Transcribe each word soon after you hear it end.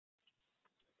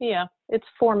Yeah, it's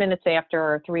 4 minutes after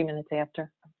or 3 minutes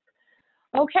after.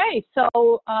 Okay,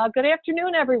 so good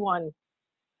afternoon, everyone.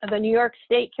 The New York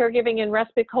State Caregiving and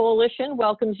Respite Coalition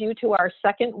welcomes you to our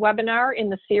second webinar in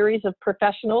the series of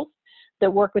professionals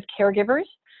that work with caregivers.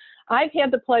 I've had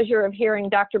the pleasure of hearing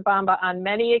Dr. Bomba on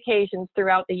many occasions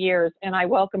throughout the years, and I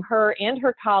welcome her and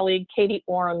her colleague, Katie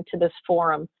Orem, to this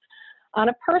forum. On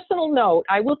a personal note,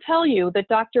 I will tell you that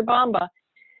Dr. Bomba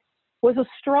was a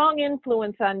strong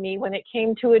influence on me when it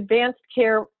came to advanced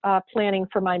care planning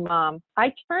for my mom.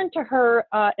 I turned to her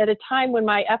at a time when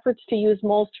my efforts to use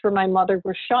MOLST for my mother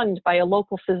were shunned by a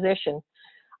local physician.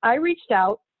 I reached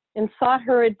out and sought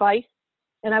her advice,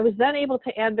 and I was then able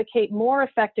to advocate more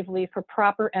effectively for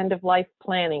proper end-of-life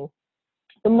planning.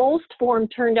 The MOLST form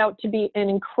turned out to be an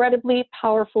incredibly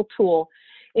powerful tool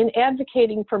in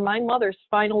advocating for my mother's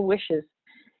final wishes.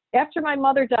 After my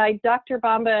mother died, Dr.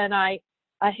 Bomba and I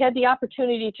had the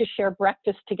opportunity to share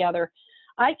breakfast together.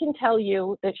 I can tell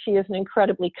you that she is an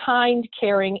incredibly kind,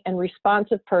 caring, and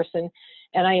responsive person,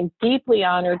 and I am deeply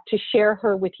honored to share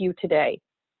her with you today.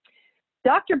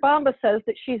 Dr. Bomba says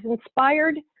that she's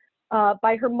inspired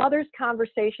by her mother's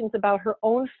conversations about her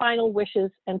own final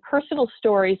wishes and personal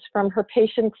stories from her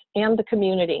patients and the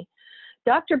community.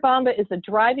 Dr. Bomba is a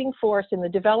driving force in the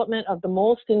development of the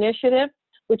MOLST initiative,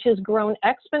 which has grown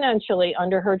exponentially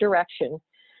under her direction.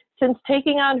 Since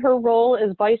taking on her role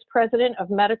as Vice President of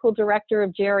Medical Director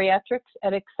of Geriatrics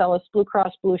at Excellus Blue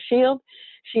Cross Blue Shield,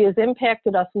 she has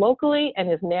impacted us locally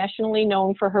and is nationally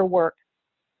known for her work.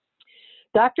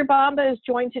 Dr. Bomba is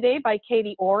joined today by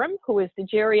Katie Orem, who is the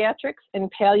Geriatrics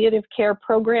and Palliative Care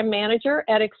Program Manager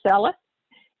at Excellus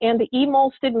and the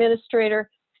eMOLST Administrator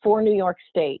for New York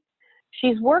State.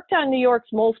 She's worked on New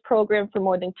York's MOLST program for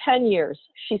more than 10 years.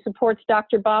 She supports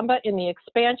Dr. Bomba in the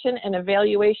expansion and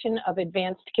evaluation of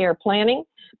advanced care planning,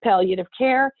 palliative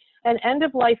care, and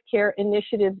end-of-life care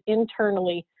initiatives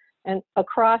internally and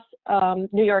across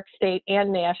New York State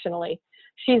and nationally.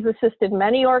 She's assisted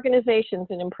many organizations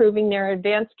in improving their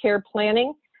advanced care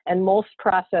planning and MOLST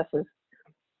processes.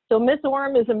 So Ms.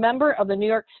 Orem is a member of the New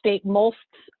York State MOLST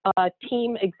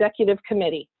Team Executive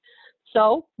Committee.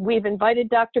 So we've invited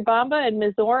Dr. Bomba and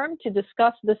Ms. Orem to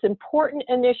discuss this important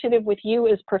initiative with you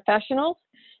as professionals,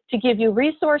 to give you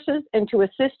resources and to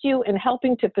assist you in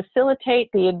helping to facilitate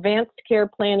the advanced care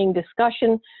planning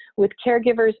discussion with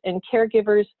caregivers and care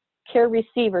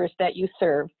receivers that you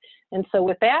serve. And so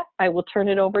with that, I will turn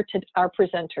it over to our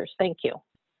presenters. Thank you.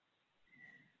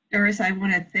 Doris, I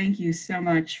want to thank you so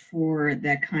much for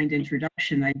that kind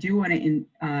introduction. I do want to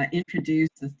introduce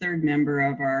the third member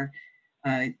of our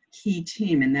key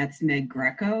team, and that's Meg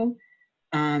Greco.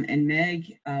 And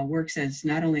Meg works as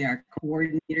not only our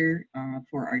coordinator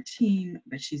for our team,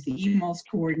 but she's the eMOLST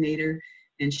coordinator,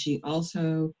 and she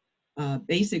also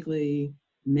basically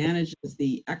manages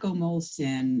the ECHO MOLST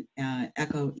and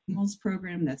ECHO eMOLST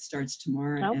program that starts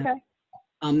tomorrow. Okay.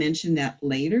 I'll mention that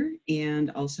later,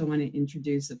 and also want to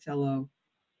introduce a fellow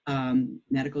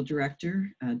medical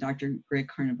director, Dr. Greg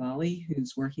Carnevale,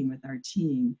 who's working with our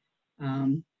team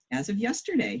as of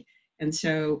yesterday. And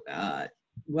so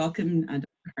welcome, Dr.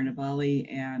 Carnevale,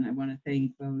 and I want to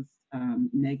thank both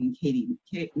Meg and Katie.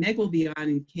 Meg will be on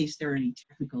in case there are any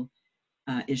technical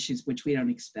issues, which we don't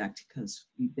expect because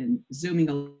we've been Zooming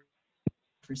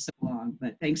for so long,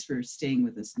 but thanks for staying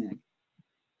with us, Meg.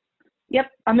 Yep,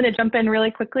 I'm going to jump in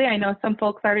really quickly. I know some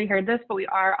folks already heard this, but we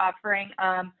are offering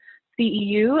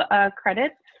CEU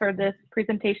credits for this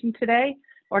presentation today.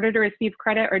 In order to receive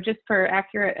credit or just for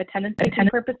accurate attendance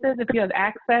purposes, if you have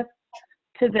access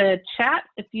to the chat,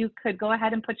 if you could go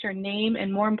ahead and put your name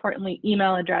and, more importantly,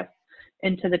 email address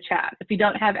into the chat. If you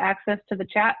don't have access to the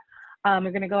chat,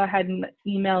 you're going to go ahead and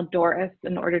email Doris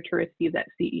in order to receive that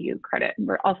CEU credit.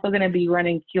 We're also going to be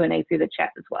running Q&A through the chat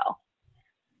as well.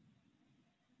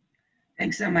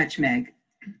 Thanks so much, Meg.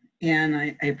 And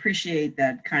I appreciate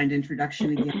that kind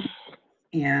introduction again.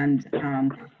 And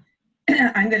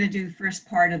I'm going to do the first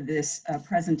part of this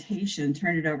presentation,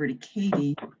 turn it over to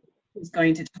Katie, who's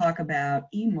going to talk about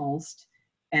eMOLST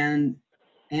and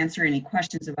answer any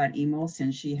questions about eMOLST.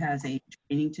 And she has a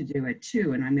training to do it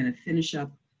too. And I'm going to finish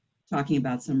up talking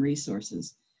about some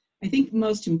resources. I think the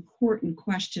most important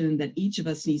question that each of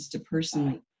us needs to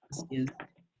personally ask is,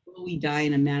 will we die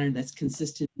in a manner that's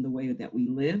consistent in the way that we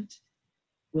lived?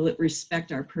 Will it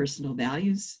respect our personal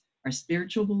values, our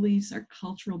spiritual beliefs, our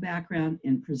cultural background,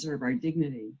 and preserve our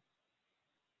dignity?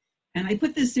 And I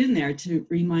put this in there to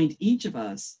remind each of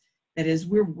us that as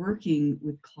we're working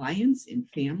with clients and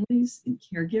families and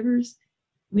caregivers,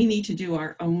 we need to do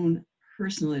our own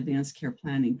personal advanced care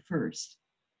planning first.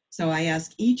 So I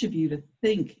ask each of you to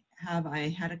think, have I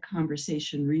had a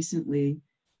conversation recently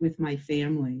with my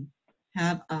family?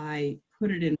 Have I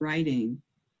put it in writing?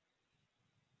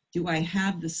 Do I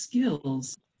have the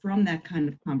skills from that kind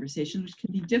of conversation, which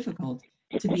can be difficult,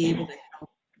 to be able to help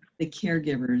the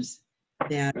caregivers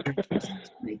that are choosing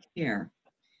to make care?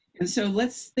 And so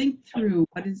let's think through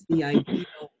what is the ideal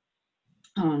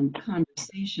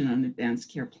conversation on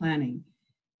advanced care planning.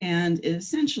 And it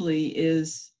essentially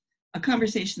is a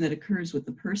conversation that occurs with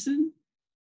the person,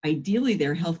 ideally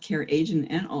their healthcare agent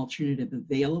and alternative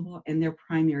available, and their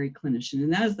primary clinician.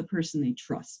 And that is the person they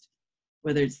trust,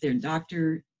 whether it's their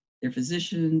doctor, their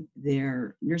physician,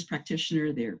 their nurse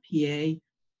practitioner, their PA,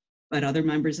 but other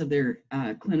members of their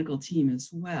clinical team as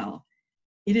well.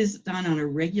 It is done on a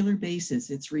regular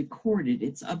basis. It's recorded,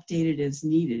 it's updated as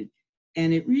needed,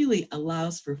 and it really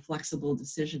allows for flexible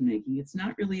decision-making. It's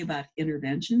not really about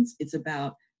interventions. It's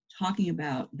about talking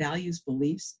about values,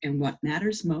 beliefs, and what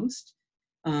matters most,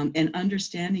 and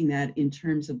understanding that in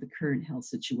terms of the current health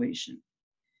situation.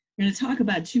 We're going to talk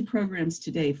about two programs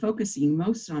today, focusing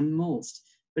most on MOLST,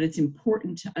 but it's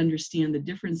important to understand the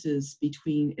differences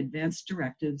between advanced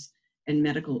directives and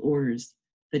medical orders,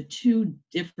 the two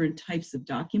different types of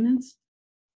documents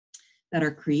that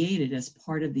are created as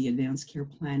part of the advanced care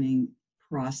planning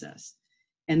process.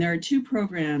 And there are two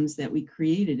programs that we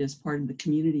created as part of the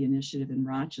community initiative in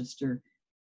Rochester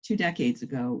 2 decades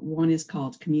ago. One is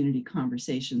called Community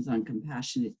Conversations on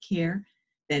Compassionate Care,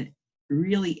 that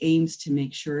really aims to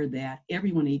make sure that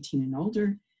everyone 18 and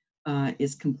older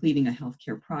is completing a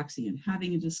healthcare proxy and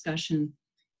having a discussion.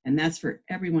 And that's for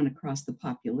everyone across the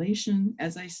population,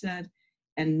 as I said.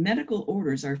 And medical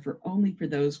orders are only for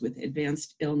those with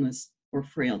advanced illness or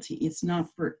frailty. It's not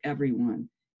for everyone,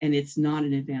 and it's not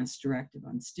an advanced directive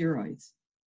on steroids.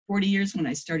 40 years when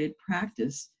I started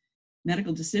practice,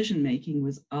 medical decision-making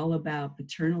was all about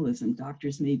paternalism.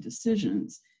 Doctors made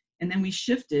decisions. And then we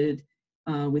shifted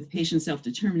with Patient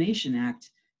Self-Determination Act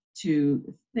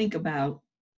to think about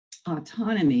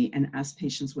autonomy and ask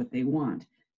patients what they want.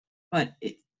 But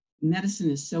medicine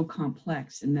is so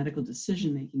complex and medical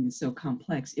decision-making is so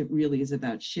complex, it really is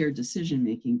about shared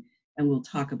decision-making, and we'll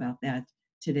talk about that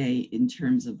today in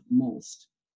terms of MOLST.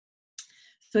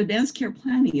 So advanced care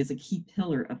planning is a key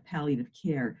pillar of palliative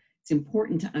care. It's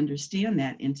important to understand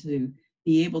that and to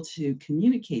be able to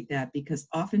communicate that, because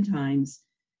oftentimes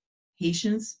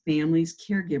patients, families,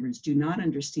 caregivers do not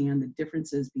understand the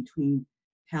differences between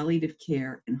palliative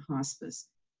care and hospice.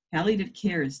 Palliative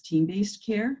care is team-based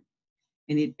care,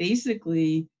 and it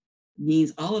basically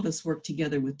means all of us work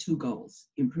together with two goals: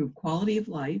 improve quality of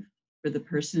life for the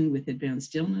person with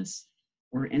advanced illness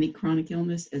or any chronic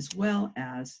illness, as well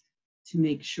as to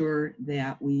make sure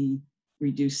that we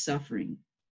reduce suffering.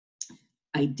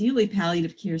 Ideally,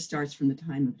 palliative care starts from the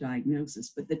time of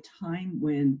diagnosis, but the time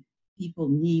when people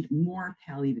need more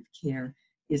palliative care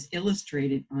is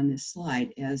illustrated on this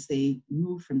slide as they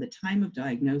move from the time of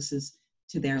diagnosis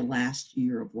to their last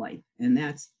year of life. And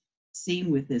that's seen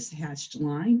with this hatched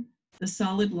line. The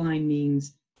solid line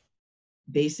means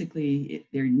basically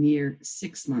they're near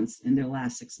 6 months in their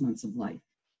last 6 months of life.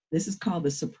 This is called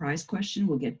the surprise question.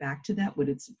 We'll get back to that. Would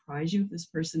it surprise you if this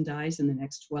person dies in the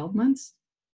next 12 months?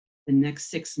 The next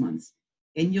 6 months?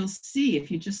 And you'll see, if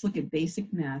you just look at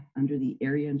basic math under the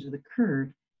area under the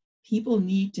curve, people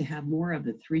need to have more of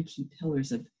the 3 key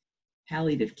pillars of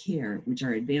palliative care, which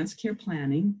are advanced care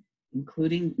planning,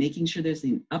 including making sure there's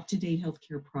an up-to-date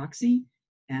healthcare proxy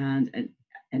and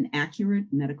an accurate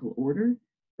medical order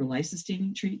for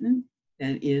life-sustaining treatment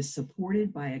that is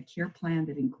supported by a care plan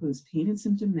that includes pain and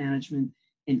symptom management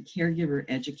and caregiver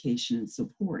education and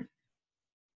support.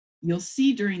 You'll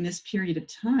see during this period of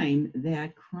time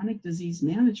that chronic disease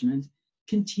management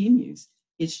continues.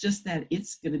 It's just that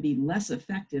it's going to be less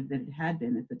effective than it had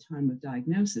been at the time of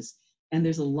diagnosis. And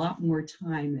there's a lot more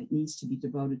time that needs to be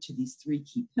devoted to these 3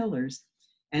 key pillars.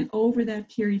 And over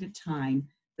that period of time,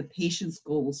 the patient's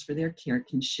goals for their care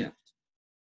can shift.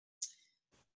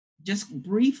 Just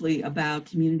briefly about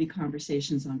Community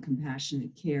Conversations on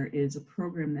Compassionate Care is a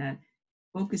program that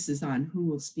focuses on who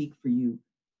will speak for you,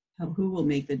 who will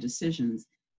make the decisions.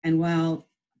 And while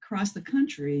across the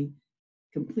country,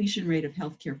 completion rate of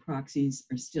healthcare proxies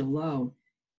are still low,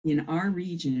 in our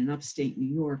region in upstate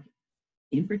New York,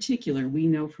 in particular, we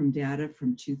know from data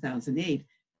from 2008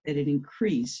 that it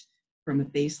increased from a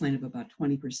baseline of about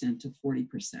 20% to 40%.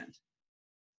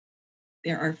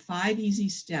 There are 5 easy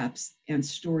steps and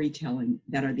storytelling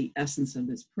that are the essence of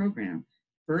this program.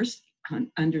 First,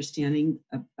 understanding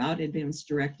about advanced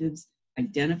directives,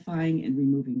 identifying and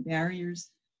removing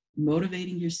barriers,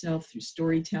 motivating yourself through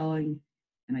storytelling.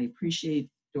 And I appreciate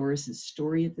Doris's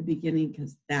story at the beginning,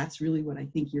 because that's really what I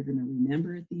think you're going to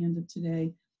remember at the end of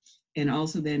today. and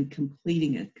also then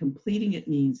completing it. Completing it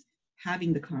means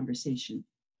having the conversation,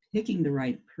 picking the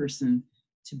right person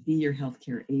to be your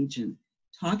healthcare agent,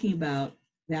 talking about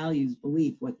values,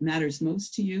 belief, what matters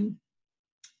most to you,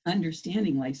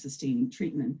 understanding life-sustaining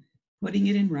treatment, putting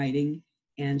it in writing,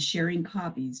 and sharing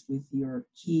copies with your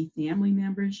key family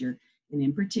members, and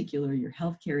in particular, your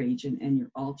healthcare agent and your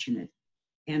alternate,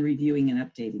 and reviewing and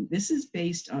updating. This is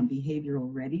based on behavioral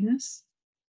readiness,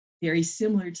 very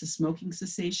similar to smoking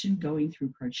cessation, going through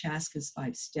Prochaska's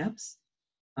 5 steps.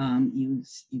 You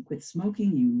quit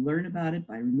smoking, you learn about it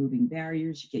by removing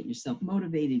barriers, you get yourself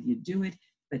motivated, you do it,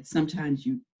 but sometimes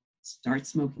you start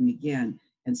smoking again,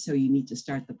 and so you need to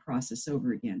start the process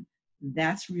over again.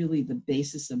 That's really the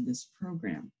basis of this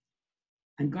program.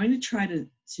 I'm going to try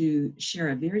to share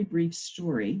a very brief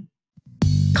story.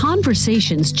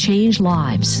 Conversations change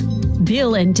lives.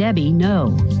 Bill and Debbie know.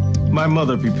 My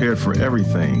mother prepared for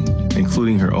everything,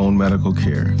 including her own medical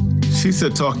care. She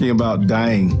said talking about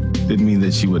dying didn't mean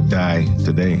that she would die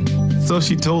today. So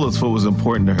she told us what was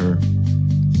important to her,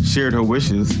 shared her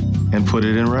wishes, and put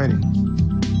it in writing.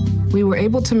 We were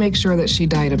able to make sure that she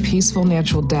died a peaceful,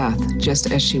 natural death, just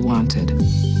as she wanted.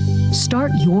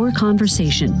 Start your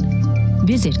conversation.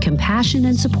 Visit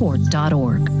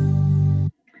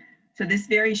compassionandsupport.org. So this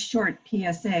very short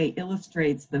PSA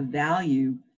illustrates the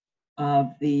value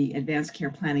of the advanced care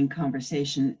planning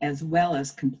conversation, as well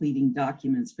as completing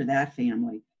documents for that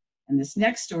family. And this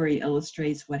next story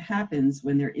illustrates what happens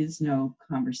when there is no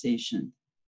conversation.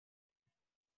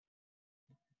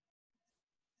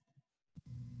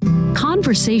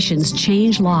 Conversations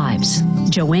change lives.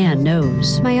 Joanne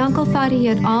knows. My uncle thought he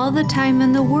had all the time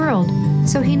in the world,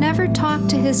 so he never talked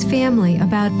to his family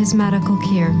about his medical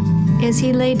care. As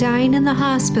he lay dying in the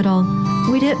hospital,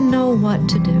 we didn't know what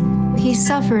to do. He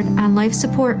suffered on life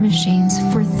support machines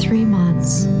for 3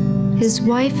 months. His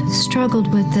wife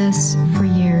struggled with this for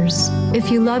years. If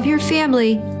you love your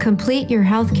family, complete your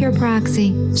healthcare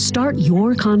proxy. Start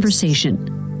your conversation.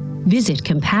 Visit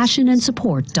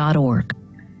compassionandsupport.org.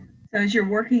 So as you're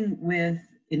working with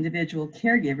individual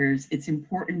caregivers, it's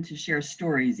important to share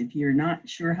stories. If you're not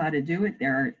sure how to do it,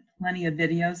 there are plenty of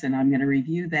videos, and I'm going to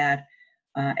review that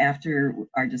after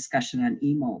our discussion on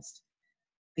eMOLST.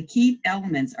 The key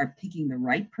elements are picking the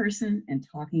right person and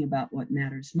talking about what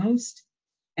matters most,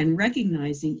 and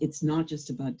recognizing it's not just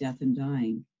about death and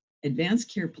dying. Advanced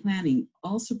care planning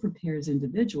also prepares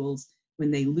individuals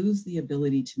when they lose the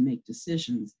ability to make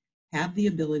decisions, have the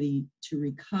ability to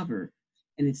recover.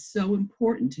 And it's so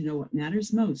important to know what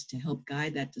matters most to help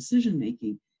guide that decision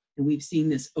making. And we've seen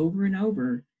this over and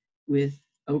over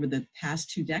over the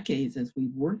past 2 decades as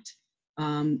we've worked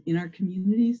in our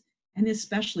communities, and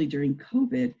especially during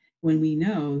COVID, when we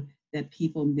know that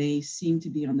people may seem to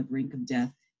be on the brink of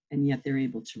death, and yet they're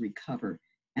able to recover.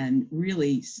 And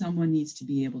really, someone needs to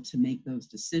be able to make those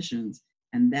decisions,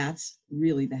 and that's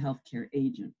really the healthcare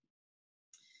agent.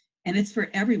 And it's for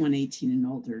everyone 18 and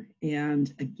older.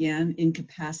 And again,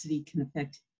 incapacity can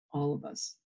affect all of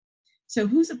us. So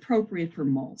who's appropriate for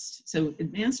MOLST? So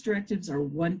advanced directives are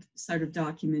one sort of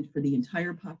document for the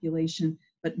entire population,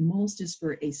 but MOLST is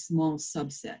for a small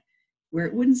subset, where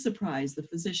it wouldn't surprise the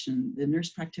physician, the nurse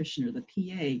practitioner, the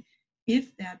PA,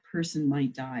 if that person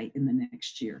might die in the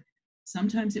next year.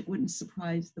 Sometimes it wouldn't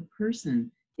surprise the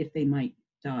person if they might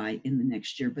die in the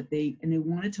next year, but they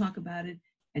want to talk about it,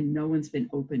 and no one's been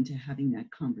open to having that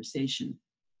conversation.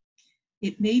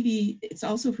 It's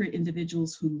also for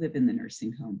individuals who live in the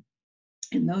nursing home,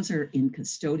 and those are in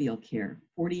custodial care.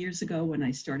 40 years ago, when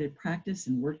I started practice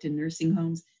and worked in nursing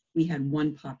homes, we had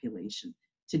one population.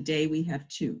 Today we have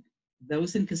 2,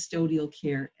 those in custodial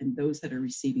care and those that are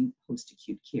receiving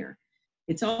post-acute care.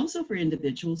 It's also for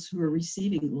individuals who are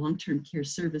receiving long-term care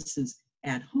services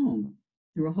at home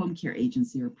through a home care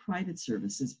agency or private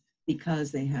services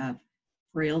because they have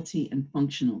frailty and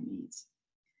functional needs.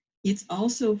 It's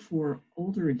also for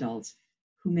older adults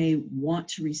who may want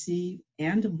to receive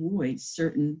and avoid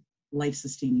certain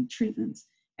life-sustaining treatments.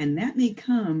 And that may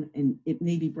come, and it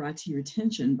may be brought to your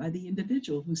attention by the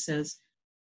individual who says,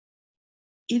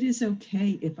 it is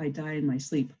okay if I die in my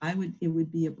sleep. It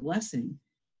would be a blessing,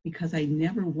 because I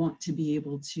never want to be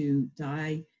able to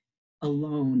die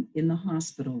alone in the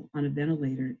hospital on a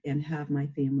ventilator and have my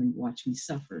family watch me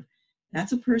suffer.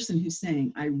 That's a person who's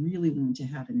saying, I really want to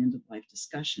have an end-of-life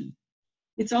discussion.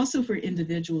 It's also for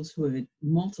individuals who have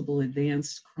multiple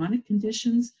advanced chronic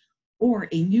conditions or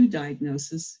a new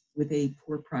diagnosis with a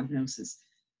poor prognosis.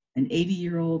 An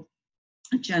 80-year-old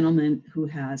gentleman who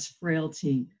has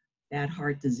frailty, bad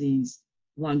heart disease,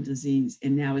 lung disease,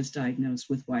 and now is diagnosed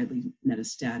with widely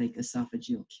metastatic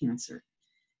esophageal cancer.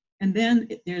 And then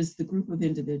there's the group of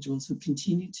individuals who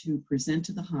continue to present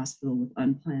to the hospital with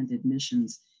unplanned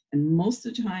admissions. And most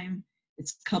of the time,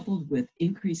 it's coupled with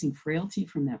increasing frailty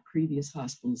from that previous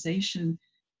hospitalization,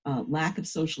 lack of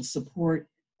social support,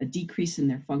 a decrease in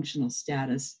their functional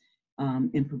status,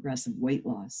 and progressive weight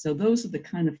loss. So those are the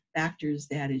kind of factors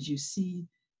that, as you see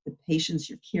the patients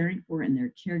you're caring for and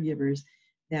their caregivers,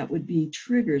 that would be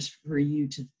triggers for you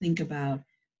to think about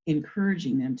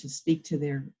encouraging them to speak to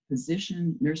their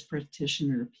physician, nurse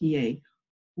practitioner, or PA,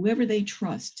 whoever they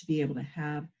trust, to be able to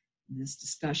have this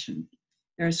discussion.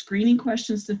 There are screening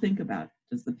questions to think about.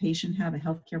 Does the patient have a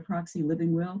healthcare proxy,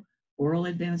 living will, oral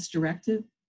advance directive?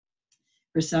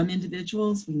 For some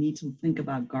individuals, we need to think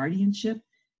about guardianship.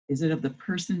 Is it of the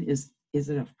person? Is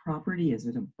it of property? Is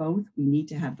it of both? We need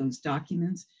to have those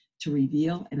documents to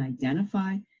reveal and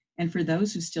identify. And for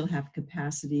those who still have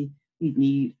capacity, we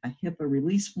need a HIPAA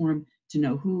release form to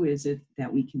know who is it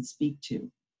that we can speak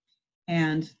to.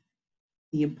 And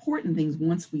the important things,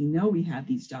 once we know we have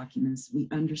these documents, we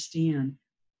understand,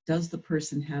 does the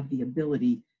person have the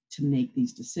ability to make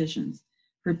these decisions?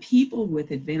 For people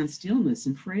with advanced illness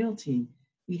and frailty,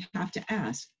 we have to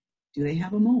ask, do they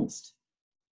have a MOLST?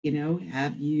 You know,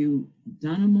 have you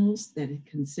done a MOLST that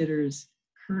considers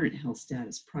current health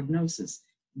status, prognosis,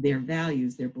 their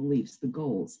values, their beliefs, the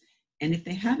goals? And if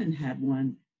they haven't had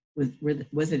one,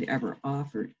 was it ever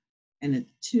offered? And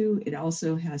two, it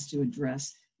also has to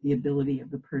address the ability of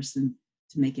the person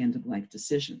to make end-of-life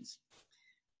decisions.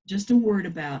 Just a word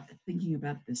about thinking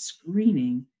about the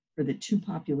screening for the two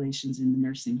populations in the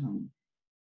nursing home.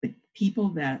 The people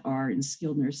that are in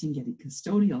skilled nursing getting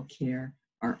custodial care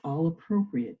are all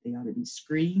appropriate. They ought to be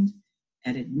screened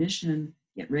at admission,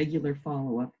 get regular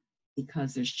follow-up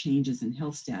because there's changes in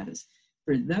health status.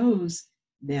 For those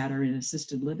that are in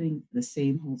assisted living, the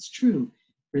same holds true.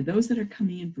 For those that are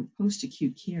coming in for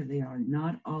post-acute care, they are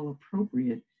not all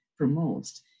appropriate for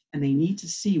MOLST, and they need to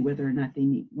see whether or not they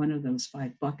need one of those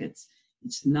 5 buckets.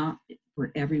 It's not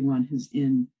for everyone who's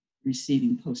in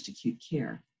receiving post-acute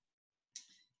care.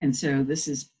 And so this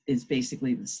is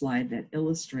basically the slide that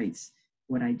illustrates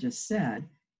what I just said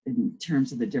in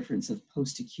terms of the difference of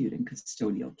post-acute and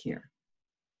custodial care.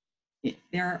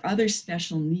 There are other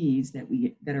special needs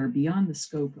that are beyond the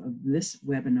scope of this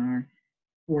webinar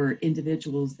for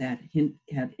individuals that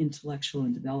have intellectual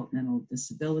and developmental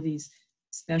disabilities,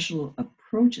 special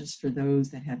approaches for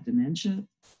those that have dementia,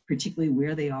 particularly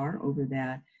where they are over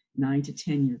that 9 to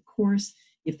 10 year course,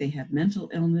 if they have mental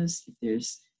illness,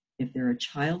 if they're a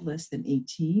child less than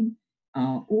 18,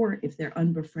 or if they're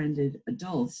unbefriended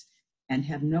adults and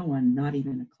have no one, not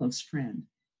even a close friend.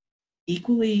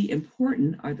 Equally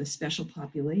important are the special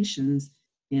populations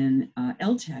in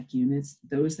LTAC units,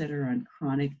 those that are on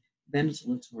chronic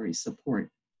ventilatory support,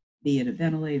 be it a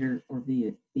ventilator or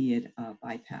be it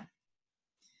BiPAP.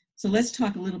 So let's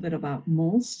talk a little bit about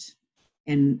MOLST,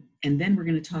 and then we're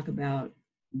going to talk about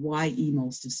why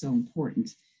eMOLST is so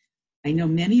important. I know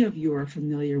many of you are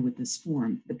familiar with this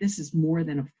form, but this is more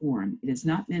than a form. It is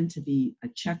not meant to be a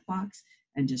checkbox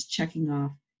and just checking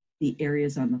off the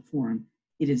areas on the form.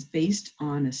 It is based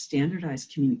on a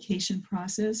standardized communication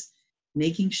process,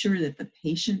 making sure that the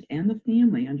patient and the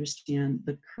family understand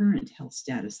the current health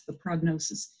status, the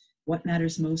prognosis, what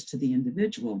matters most to the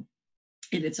individual.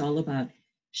 And it's all about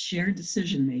shared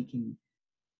decision-making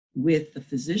with the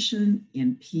physician,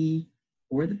 NP,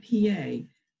 or the PA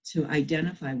to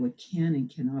identify what can and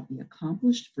cannot be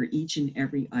accomplished for each and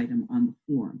every item on the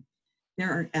form.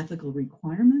 There are ethical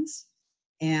requirements,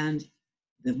 and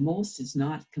the MOLST is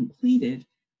not completed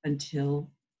until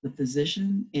the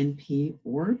physician, NP,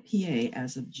 or PA,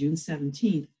 as of June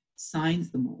 17th,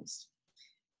 signs the MOLST.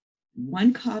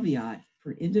 One caveat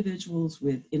for individuals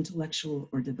with intellectual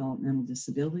or developmental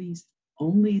disabilities,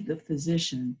 only the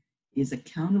physician is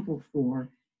accountable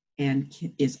for and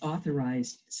is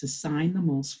authorized to sign the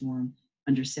MOLST form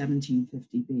under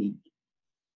 1750B.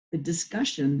 The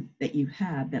discussion that you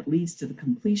have that leads to the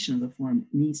completion of the form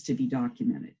needs to be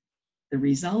documented. The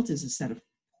result is a set of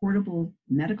portable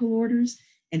medical orders,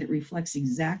 and it reflects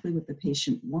exactly what the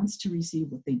patient wants to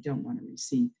receive, what they don't want to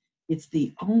receive. It's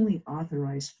the only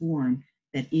authorized form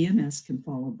that EMS can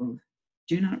follow both.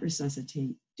 Do not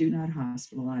resuscitate, do not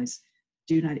hospitalize,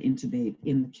 do not intubate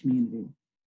in the community.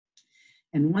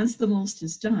 And once the MOLST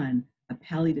is done, a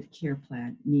palliative care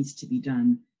plan needs to be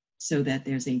done so that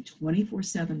there's a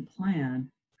 24/7 plan,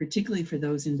 particularly for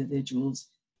those individuals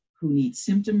who need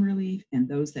symptom relief and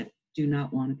those that do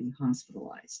not want to be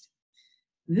hospitalized.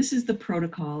 This is the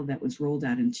protocol that was rolled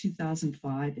out in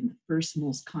 2005 in the first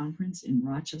MOLST conference in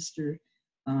Rochester,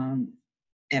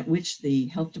 at which the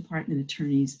health department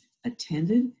attorneys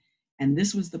attended. And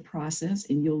this was the process,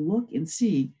 and you'll look and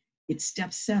see it's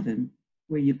step 7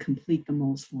 where you complete the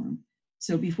MOLST form.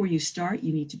 So before you start,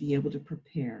 you need to be able to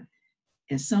prepare.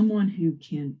 As someone who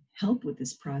can help with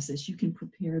this process, you can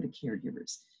prepare the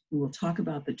caregivers. And we'll talk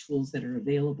about the tools that are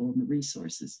available and the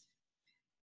resources.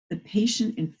 The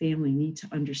patient and family need to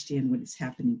understand what is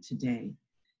happening today.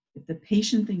 If the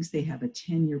patient thinks they have a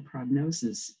 10-year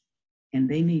prognosis and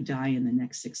they may die in the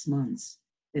next 6 months,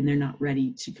 then they're not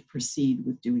ready to proceed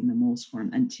with doing the MOLST form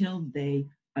until they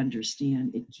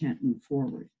understand it can't move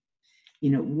forward. You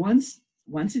know,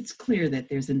 once it's clear that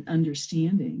there's an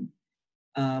understanding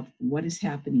of what is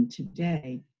happening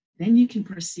today, then you can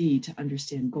proceed to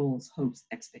understand goals, hopes,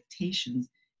 expectations,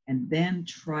 and then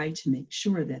try to make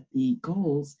sure that the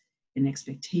goals and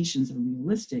expectations are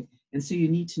realistic. And so you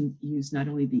need to use not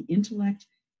only the intellect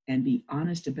and be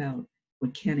honest about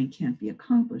what can and can't be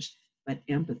accomplished, but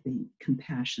empathy,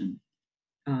 compassion,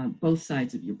 both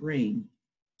sides of your brain.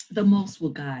 The MOLST will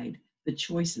guide the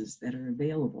choices that are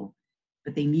available,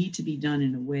 but they need to be done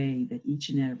in a way that each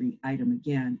and every item,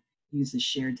 again, uses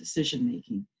shared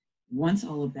decision-making. Once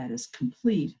all of that is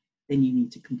complete, then you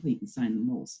need to complete and sign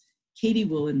the MOLST. Katie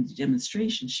will, in the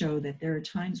demonstration, show that there are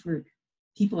times where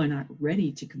people are not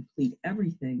ready to complete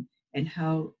everything and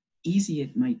how easy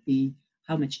it might be,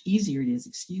 how much easier it is,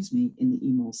 in the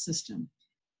eMOLST system.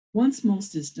 Once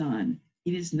MOLST is done,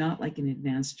 it is not like an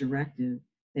advanced directive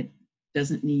that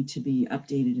doesn't need to be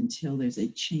updated until there's a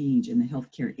change in the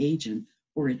healthcare agent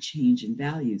or a change in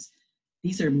values.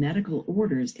 These are medical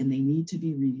orders and they need to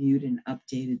be reviewed and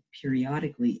updated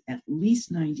periodically, at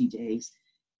least 90 days,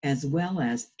 as well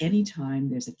as anytime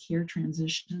there's a care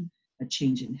transition, a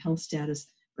change in health status,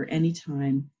 or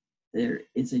anytime there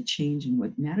is a change in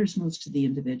what matters most to the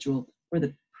individual or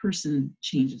the person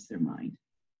changes their mind.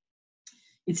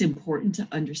 It's important to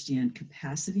understand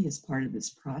capacity as part of this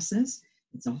process.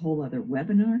 It's a whole other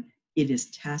webinar. It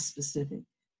is task specific.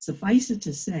 Suffice it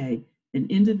to say, an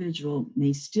individual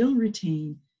may still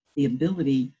retain the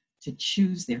ability to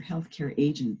choose their healthcare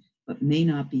agent, but may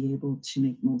not be able to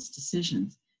make most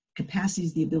decisions. Capacity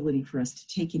is the ability for us to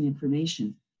take in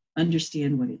information,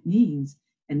 understand what it means,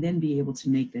 and then be able to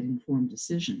make that informed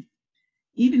decision.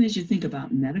 Even as you think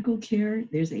about medical care,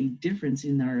 there's a difference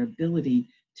in our ability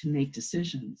to make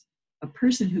decisions. A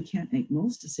person who can't make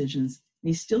most decisions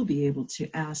may still be able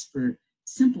to ask for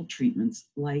simple treatments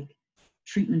like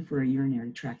treatment for a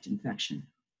urinary tract infection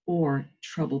or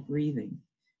trouble breathing.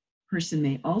 A person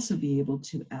may also be able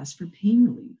to ask for pain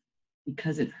relief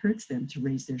because it hurts them to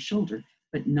raise their shoulder,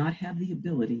 but not have the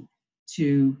ability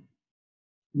to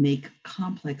make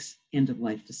complex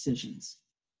end-of-life decisions.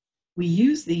 We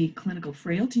use the clinical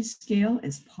frailty scale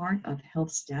as part of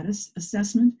health status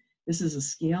assessment. This is a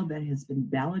scale that has been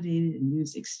validated and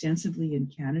used extensively in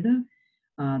Canada.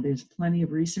 There's plenty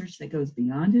of research that goes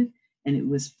beyond it, and it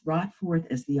was brought forth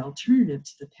as the alternative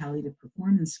to the palliative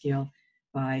performance scale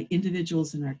by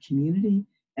individuals in our community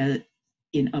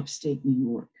in upstate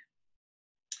New York.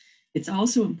 It's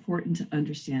also important to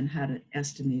understand how to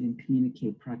estimate and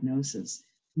communicate prognosis.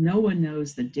 No one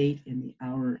knows the date and the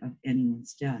hour of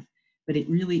anyone's death, but it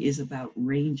really is about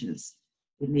ranges.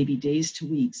 It may be days to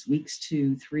weeks, weeks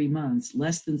to 3 months,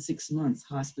 less than 6 months,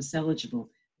 hospice eligible,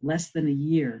 less than a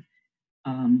year,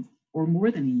 or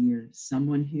more than a year.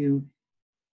 Someone who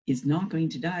is not going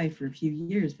to die for a few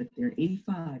years, but they're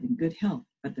 85 in good health,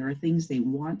 but there are things they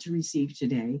want to receive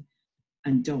today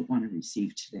and don't want to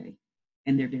receive today.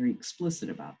 And they're very explicit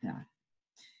about that.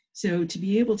 So to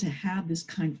be able to have this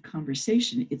kind of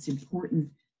conversation, it's important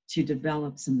to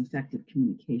develop some effective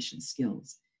communication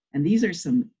skills. And these are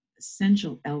some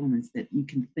essential elements that you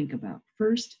can think about.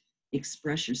 First,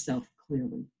 express yourself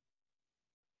clearly.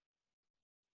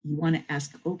 You want to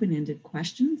ask open-ended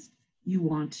questions. You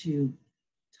want to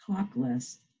talk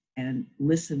less and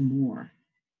listen more.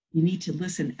 You need to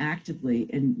listen actively,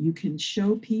 and you can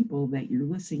show people that you're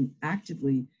listening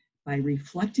actively by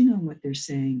reflecting on what they're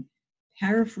saying,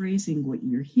 paraphrasing what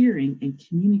you're hearing, and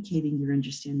communicating your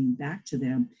understanding back to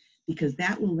them, because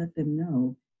that will let them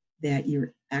know that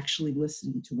you're actually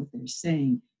listening to what they're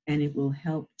saying, and it will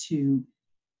help to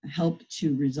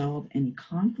resolve any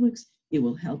conflicts. It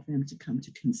will help them to come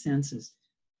to consensus.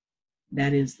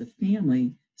 That is the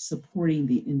family supporting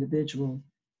the individual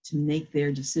to make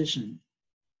their decision.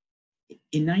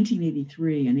 In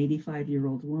 1983, an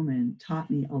 85-year-old woman taught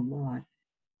me a lot,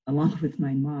 along with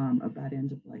my mom, about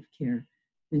end-of-life care.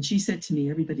 And she said to me,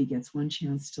 everybody gets one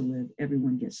chance to live,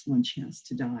 everyone gets one chance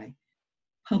to die.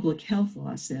 Public health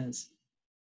law says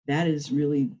that is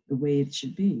really the way it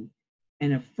should be,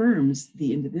 and affirms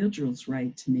the individual's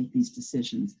right to make these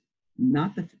decisions,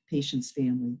 not the patient's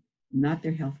family, not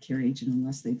their healthcare agent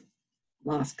unless they've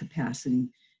lost capacity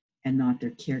and not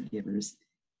their caregivers.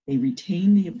 They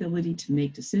retain the ability to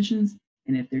make decisions,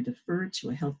 and if they're deferred to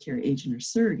a healthcare agent or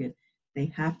surrogate, they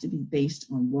have to be based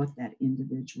on what that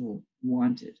individual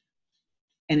wanted.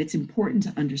 And it's important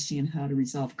to understand how to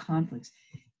resolve conflicts.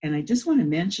 And I just want to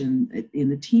mention that in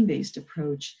the team-based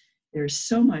approach, there's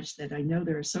so much that I know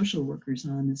there are social workers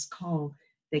on this call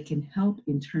that can help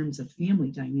in terms of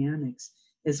family dynamics,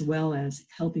 as well as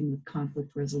helping with conflict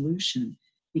resolution,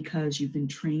 because you've been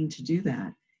trained to do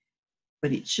that.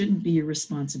 But it shouldn't be your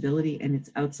responsibility, and it's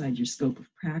outside your scope of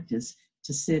practice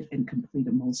to sit and complete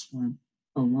a MOLST form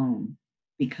alone,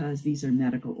 because these are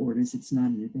medical orders. It's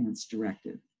not an advance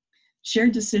directive.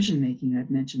 Shared decision-making, I've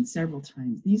mentioned several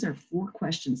times. These are 4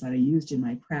 questions that I used in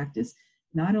my practice,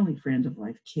 not only for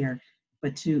end-of-life care,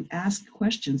 but to ask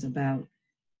questions about,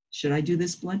 should I do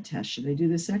this blood test? Should I do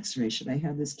this x-ray? Should I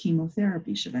have this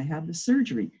chemotherapy? Should I have the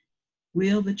surgery?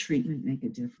 Will the treatment make a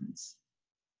difference?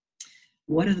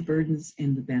 What are the burdens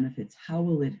and the benefits? How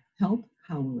will it help?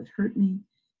 How will it hurt me?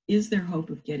 Is there hope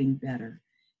of getting better?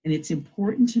 And it's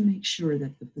important to make sure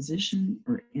that the physician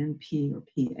or NP or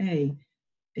PA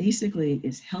basically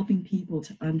is helping people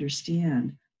to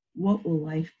understand what will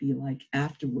life be like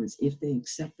afterwards if they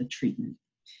accept the treatment.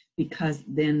 Because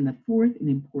then the 4th and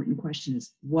important question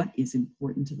is, what is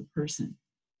important to the person?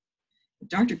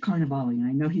 Dr. Carnevale, and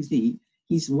I know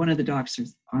he's one of the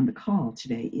doctors on the call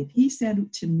today, if he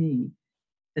said to me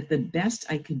that the best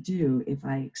I could do if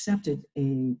I accepted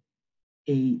a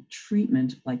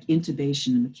treatment like intubation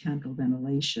and mechanical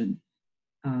ventilation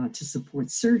to support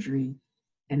surgery,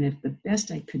 and if the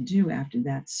best I could do after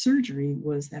that surgery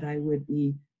was that I would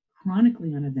be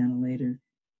chronically on a ventilator,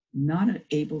 not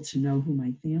able to know who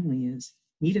my family is,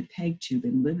 need a peg tube,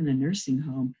 and live in a nursing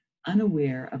home,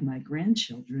 unaware of my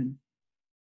grandchildren,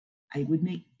 I would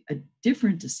make a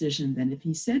different decision than if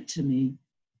he said to me,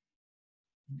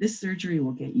 this surgery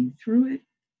will get you through it.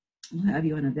 We'll have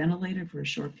you on a ventilator for a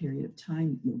short period of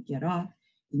time. You'll get off,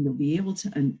 and you'll be able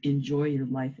to enjoy your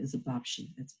life as a babci.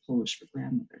 That's Polish for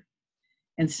grandmother.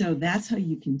 And so that's how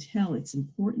you can tell it's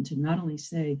important to not only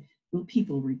say, will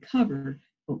people recover,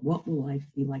 but what will life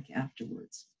be like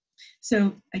afterwards?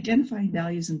 So identifying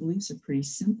values and beliefs are pretty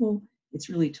simple. It's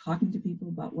really talking to people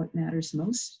about what matters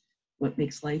most, what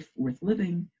makes life worth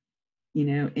living,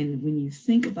 and when you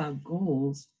think about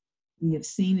goals, we have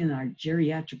seen in our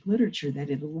geriatric literature that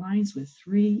it aligns with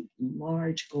 3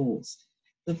 large goals.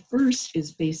 The first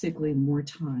is basically more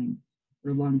time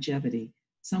or longevity.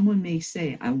 Someone may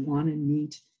say, I want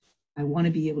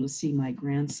to be able to see my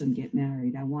grandson get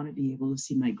married. I want to be able to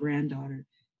see my granddaughter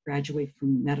graduate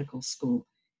from medical school,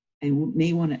 and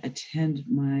may want to attend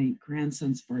my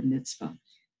grandson's bar mitzvah.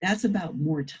 That's about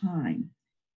more time.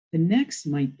 The next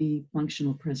might be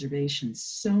functional preservation.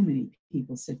 So many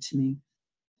people said to me,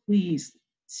 please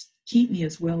keep me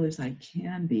as well as I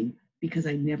can be, because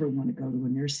I never want to go to a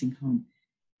nursing home.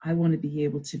 I want to be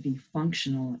able to be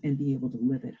functional and be able to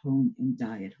live at home and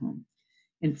die at home.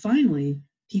 And finally,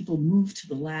 people move to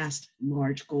the last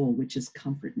large goal, which is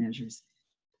comfort measures.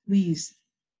 Please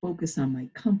focus on my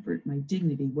comfort, my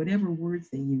dignity, whatever words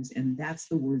they use, and that's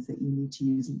the words that you need to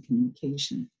use in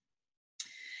communication.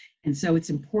 And so it's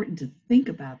important to think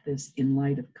about this in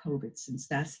light of COVID, since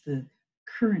that's the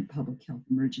current public health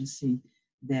emergency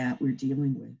that we're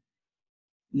dealing with.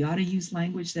 We ought to use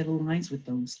language that aligns with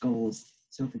those goals.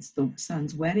 So if it's the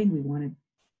son's wedding, we want to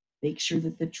make sure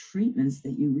that the treatments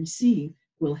that you receive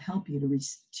will help you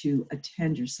to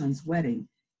attend your son's wedding.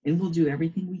 And we'll do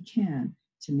everything we can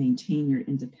to maintain your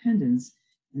independence.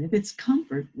 And if it's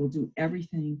comfort, we'll do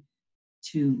everything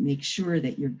to make sure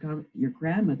that your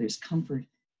grandmother's comfort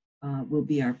will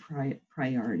be our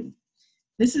priority.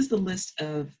 This is the list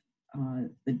of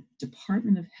the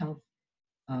Department of Health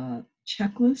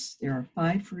checklists. There are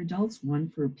 5 for adults,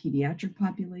 1 for pediatric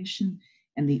population,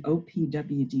 and the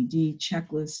OPWDD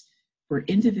checklist for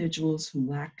individuals who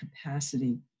lack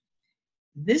capacity.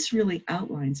 This really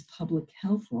outlines public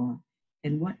health law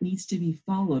and what needs to be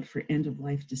followed for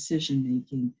end-of-life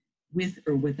decision-making with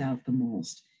or without the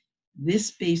MOLST.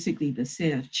 This basically, the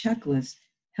set of checklists,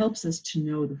 helps us to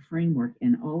know the framework,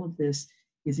 and all of this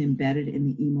is embedded in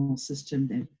the eMOLST system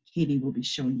that Katie will be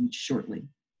showing you shortly.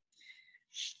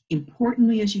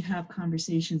 Importantly, as you have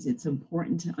conversations, it's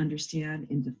important to understand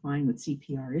and define what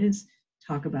CPR is,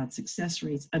 talk about success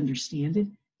rates, understand it.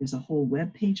 There's a whole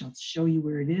web page, I'll show you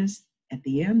where it is at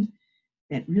the end,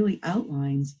 that really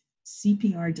outlines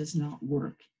CPR does not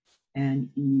work. And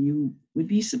you would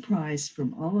be surprised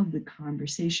from all of the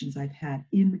conversations I've had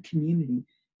in the community,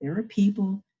 there are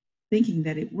people thinking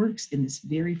that it works in this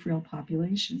very frail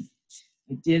population.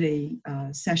 I did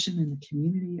a session in the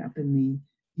community up in the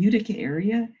Utica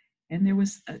area, and there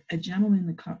was a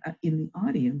gentleman in the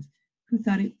audience who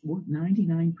thought it worked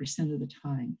 99% of the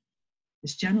time.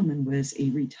 This gentleman was a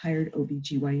retired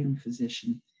OBGYN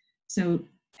physician. So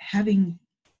having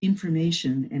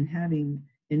information and having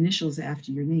initials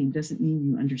after your name doesn't mean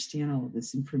you understand all of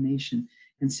this information.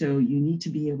 And so you need to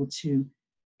be able to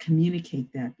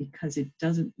communicate that, because it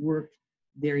doesn't work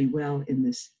very well in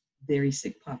this very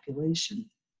sick population.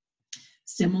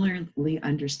 Similarly,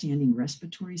 understanding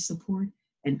respiratory support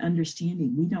and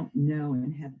understanding we don't know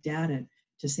and have data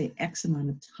to say X amount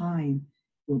of time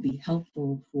will be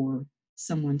helpful for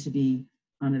someone to be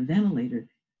on a ventilator.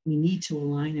 We need to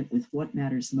align it with what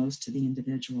matters most to the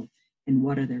individual and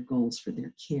what are their goals for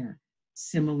their care.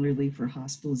 Similarly, for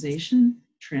hospitalization,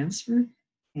 transfer,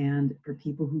 and for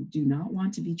people who do not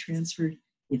want to be transferred,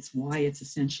 it's why it's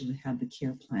essential to have the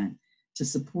care plan to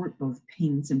support both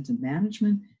pain and symptom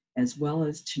management, as well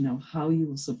as to know how you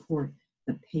will support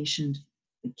the patient,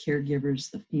 the caregivers,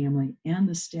 the family, and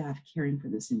the staff caring for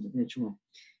this individual,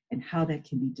 and how that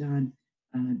can be done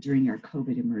during our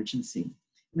COVID emergency.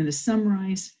 I'm going to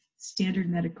summarize standard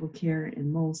medical care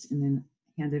and MOLST and then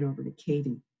hand it over to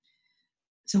Katie.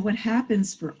 So what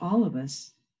happens for all of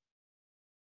us,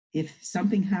 if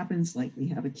something happens like we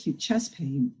have acute chest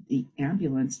pain, the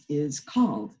ambulance is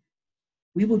called.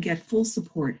 We will get full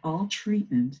support, all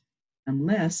treatment,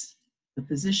 unless the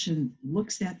physician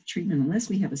looks at the treatment, unless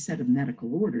we have a set of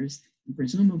medical orders, and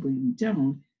presumably we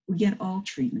don't, we get all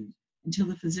treatment until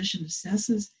the physician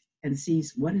assesses and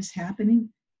sees what is happening,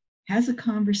 has a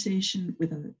conversation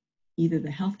with either the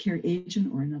healthcare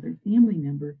agent or another family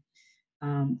member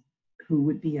who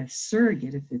would be a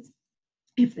surrogate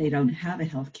if they don't have a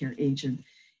healthcare agent,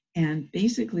 and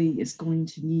basically is going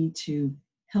to need to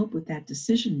help with that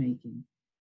decision making,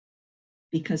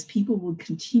 because people will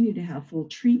continue to have full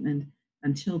treatment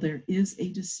until there is a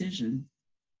decision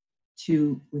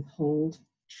to withhold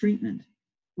treatment.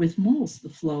 With MOLST, the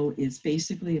flow is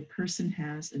basically a person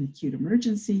has an acute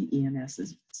emergency, EMS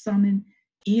is summoned,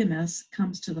 EMS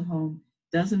comes to the home,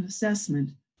 does an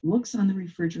assessment, looks on the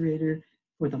refrigerator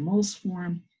for the MOLST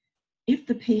form. If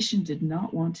the patient did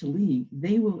not want to leave,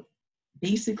 they will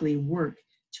basically work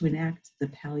to enact the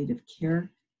palliative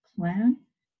care plan.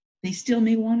 They still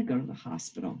may want to go to the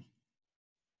hospital.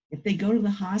 If they go to the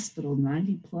hospital,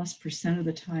 90+% of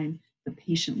the time, the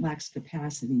patient lacks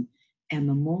capacity, and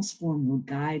the MOLST form will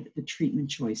guide the treatment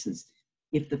choices.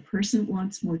 If the person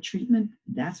wants more treatment,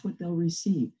 that's what they'll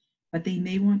receive. But they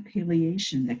may want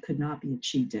palliation that could not be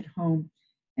achieved at home,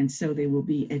 and so they will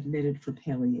be admitted for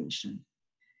palliation.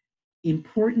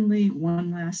 Importantly,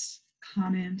 one last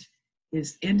comment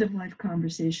is end-of-life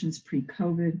conversations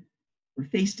pre-COVID were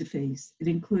face-to-face. It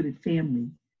included family,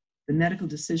 the medical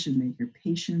decision maker,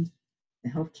 patient, the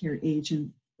healthcare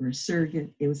agent, or a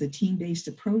surrogate. It was a team-based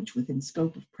approach within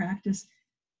scope of practice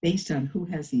based on who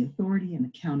has the authority and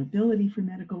accountability for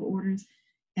medical orders,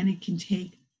 and it can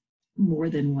take more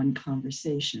than one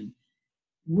conversation.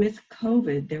 With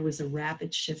COVID, there was a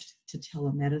rapid shift to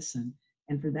telemedicine,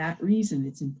 and for that reason,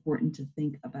 it's important to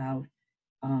think about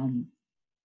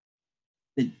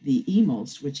the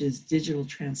eMOLST, which is digital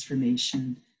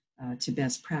transformation to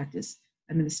best practice.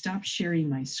 I'm going to stop sharing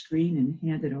my screen and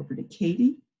hand it over to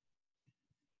Katie.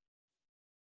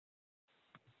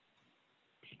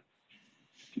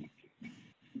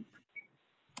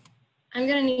 I'm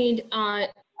going to need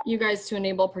you guys to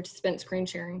enable participant screen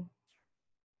sharing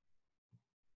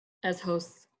as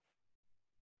hosts.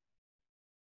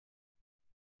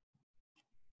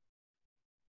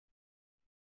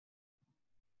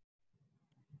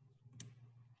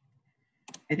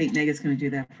 I think Megan's going to do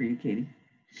that for you, Katie.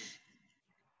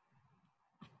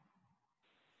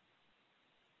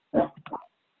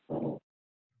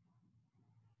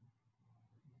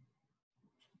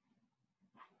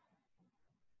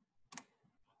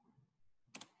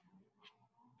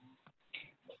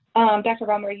 Dr.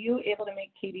 Bomba, are you able to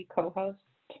make Katie co-host?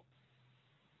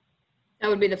 That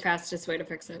would be the fastest way to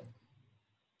fix it.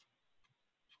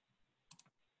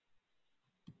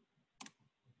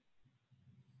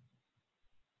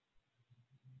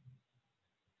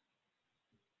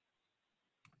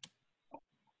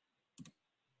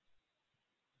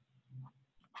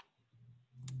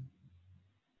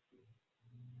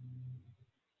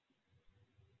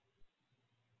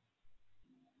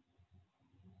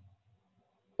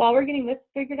 While we're getting this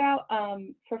figured out,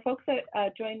 for folks that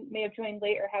may have joined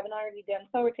late or haven't already done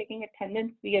so, we're taking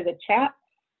attendance via the chat.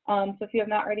 So if you have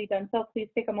not already done so, please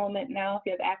take a moment now. If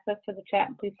you have access to the chat,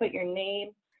 please put your name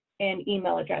and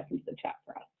email address into the chat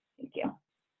for us. Thank you.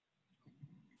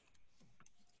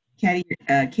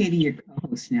 Katie, your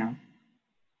co-host now.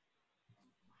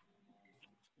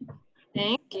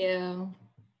 Thank you.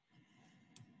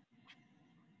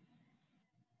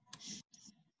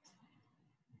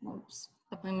 Oops,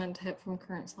 definitely meant to hit from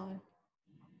current slide.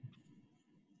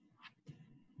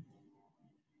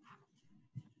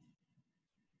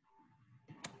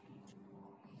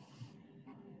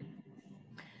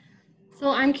 So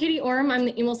I'm Katie Orem. I'm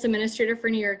the eMOLST administrator for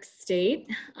New York State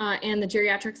and the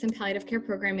Geriatrics and Palliative Care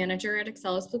Program Manager at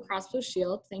Excellus Blue Cross Blue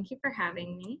Shield. Thank you for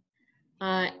having me.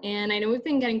 And I know we've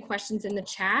been getting questions in the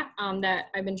chat that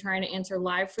I've been trying to answer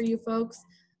live for you folks.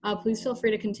 Please feel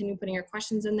free to continue putting your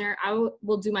questions in there. I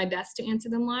will do my best to answer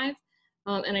them live.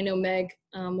 And I know Meg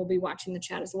will be watching the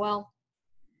chat as well.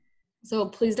 So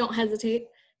please don't hesitate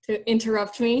to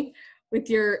interrupt me with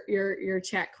your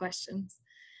chat questions.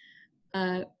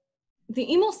 The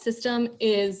eMOLST system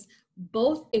is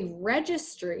both a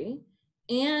registry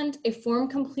and a form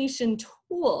completion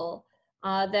tool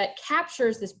that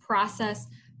captures this process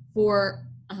for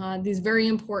these very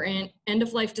important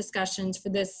end-of-life discussions for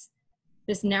this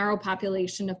narrow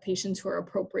population of patients who are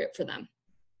appropriate for them.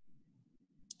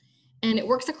 And it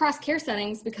works across care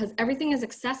settings because everything is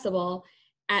accessible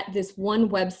at this one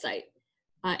website,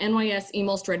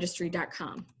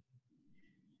 NYSEMOLSTregistry.com.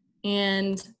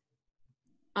 And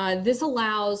this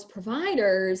allows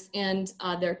providers and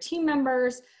their team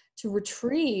members to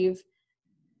retrieve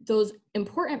those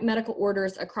important medical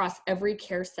orders across every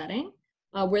care setting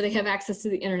where they have access to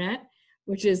the internet,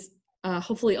 which is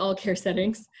hopefully all care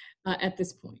settings at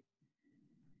this point.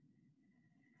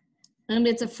 And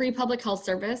it's a free public health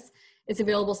service. It's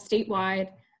available statewide,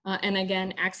 and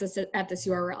again, access it at this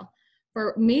URL.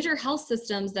 For major health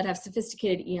systems that have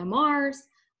sophisticated EMRs,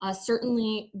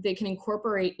 certainly they can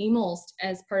incorporate eMOLST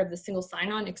as part of the single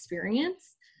sign-on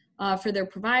experience for their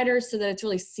providers so that it's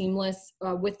really seamless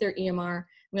with their EMR.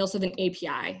 We also have an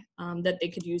API that they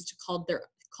could use to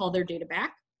call their data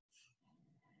back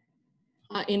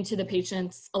into the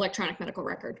patient's electronic medical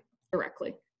record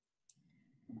directly.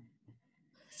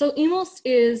 So eMOLST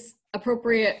is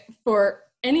appropriate for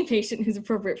any patient who's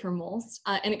appropriate for MOLST,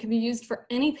 and it can be used for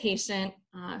any patient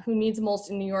who needs MOLST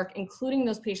in New York, including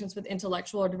those patients with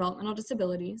intellectual or developmental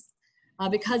disabilities,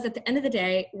 because at the end of the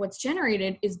day, what's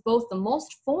generated is both the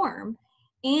MOLST form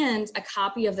and a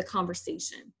copy of the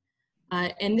conversation.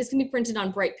 And this can be printed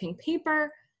on bright pink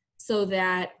paper so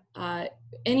that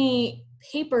any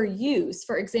paper use,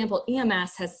 for example,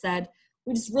 EMS has said,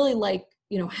 we just really like,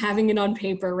 having it on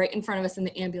paper right in front of us in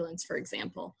the ambulance, for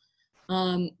example.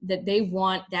 That they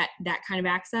want that kind of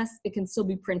access, it can still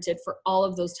be printed for all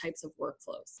of those types of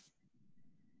workflows.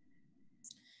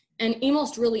 And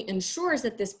eMOLST really ensures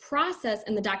that this process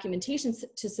and the documentation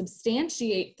to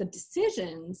substantiate the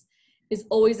decisions is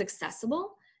always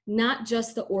accessible, not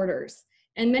just the orders.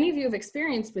 And many of you have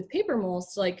experienced with paper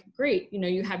MOLST, like, great,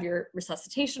 you have your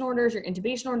resuscitation orders, your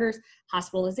intubation orders,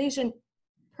 hospitalization,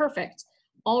 perfect,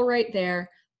 all right there.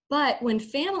 But when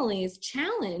families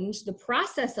challenge the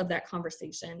process of that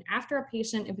conversation, after a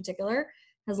patient in particular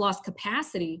has lost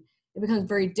capacity, it becomes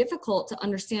very difficult to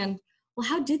understand, well,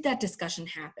 how did that discussion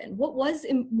happen? What was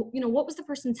the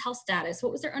person's health status?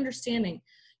 What was their understanding?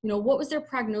 What was their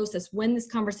prognosis when this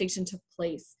conversation took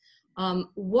place?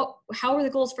 How were the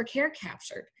goals for care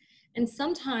captured? And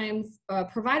sometimes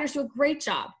providers do a great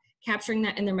job capturing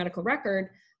that in their medical record,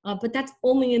 but that's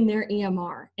only in their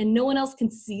EMR, and no one else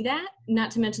can see that, not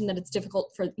to mention that it's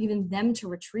difficult for even them to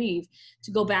retrieve,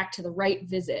 to go back to the right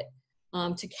visit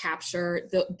to capture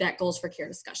that goals for care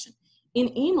discussion. In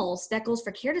eMOLST, that goals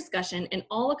for care discussion and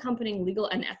all accompanying legal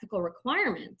and ethical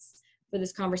requirements for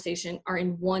this conversation are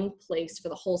in one place for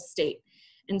the whole state.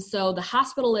 And so the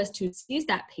hospitalist who sees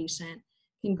that patient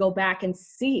can go back and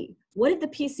see, what did the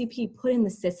PCP put in the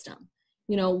system?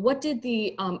 What did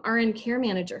the RN care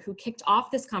manager who kicked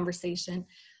off this conversation,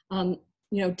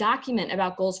 document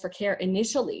about goals for care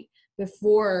initially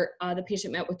before the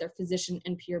patient met with their physician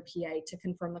and peer PA to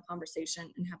confirm the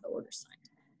conversation and have the order signed.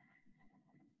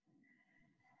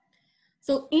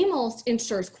 So eMOLST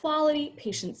ensures quality,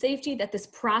 patient safety, that this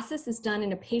process is done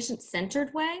in a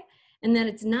patient-centered way, and that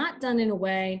it's not done in a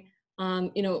way,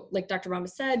 like Dr. Bomba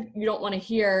said, you don't want to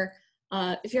hear,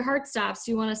 if your heart stops,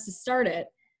 you want us to start it.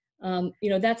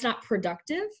 That's not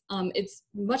productive. It's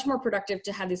much more productive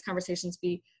to have these conversations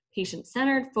be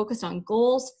patient-centered, focused on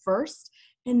goals first,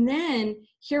 and then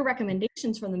hear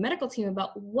recommendations from the medical team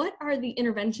about what are the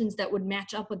interventions that would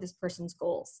match up with this person's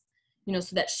goals,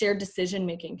 so that shared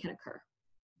decision-making can occur.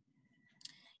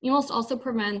 eMOLST also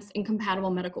prevents incompatible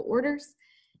medical orders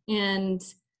and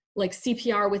like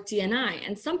CPR with DNI.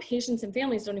 And some patients and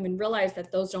families don't even realize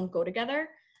that those don't go together.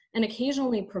 And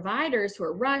occasionally providers who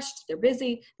are rushed, they're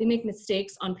busy, they make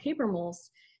mistakes on paper MOLST.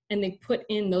 and they put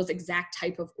in those exact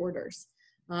type of orders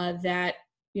that,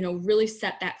 you know, really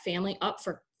set that family up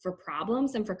for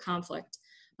problems and for conflict,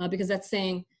 because that's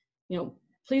saying, you know,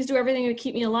 please do everything to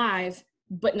keep me alive,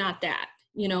 but not that,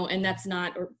 you know, and that's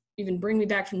not, or even bring me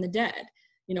back from the dead,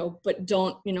 you know, but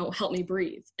don't, you know, help me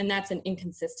breathe. And that's an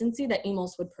inconsistency that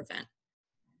eMOLST would prevent.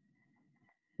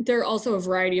 There are also a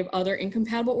variety of other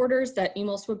incompatible orders that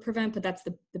eMOLST would prevent, but that's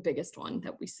the biggest one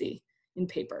that we see in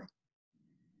paper.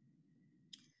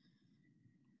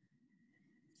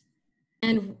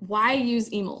 And why use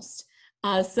eMOLST?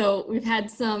 So we've had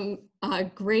some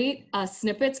great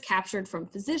snippets captured from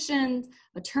physicians,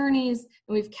 attorneys,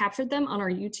 and we've captured them on our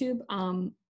YouTube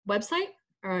website,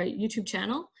 our YouTube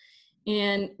channel,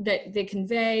 and that they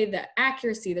convey the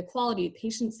accuracy, the quality,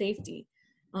 patient safety,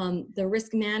 the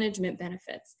risk management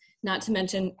benefits, not to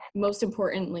mention, most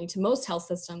importantly to most health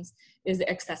systems, is the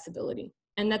accessibility.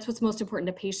 And that's what's most important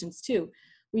to patients too.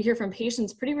 We hear from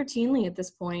patients pretty routinely at this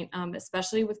point,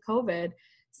 especially with COVID,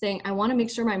 saying, I want to make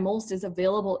sure my MOLST is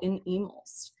available in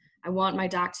eMOLST. I want my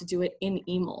doc to do it in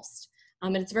eMOLST.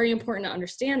 And it's very important to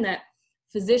understand that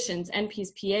physicians, NPs,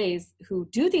 PAs who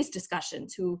do these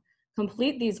discussions, who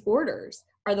complete these orders,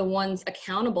 are the ones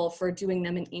accountable for doing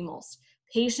them in eMOLST.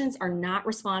 Patients are not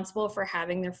responsible for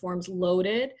having their forms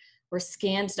loaded or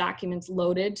scanned documents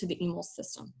loaded to the eMOLST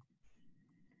system.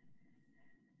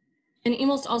 And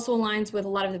eMOLST also aligns with a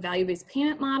lot of the value-based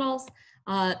payment models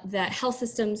that health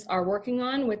systems are working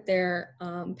on with their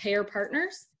payer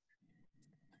partners,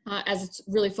 as it's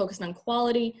really focused on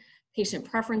quality, patient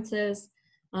preferences,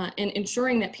 and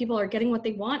ensuring that people are getting what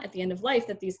they want at the end of life,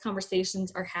 that these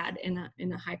conversations are had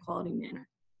in a high quality manner.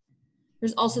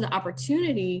 There's also the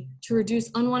opportunity to reduce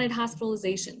unwanted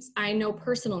hospitalizations. I know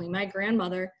personally, my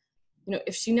grandmother, you know,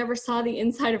 if she never saw the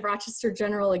inside of Rochester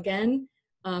General again,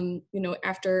 you know,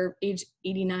 after age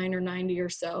 89 or 90 or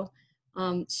so,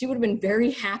 she would have been very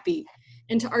happy.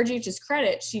 And to RGH's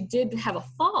credit, she did have a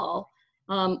fall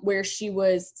where she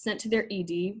was sent to their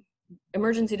ED,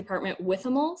 emergency department, with a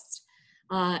MOLST.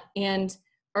 And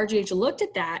RGH looked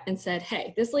at that and said,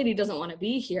 hey, this lady doesn't want to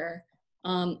be here.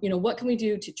 You know, what can we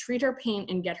do to treat her pain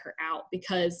and get her out?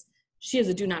 Because she has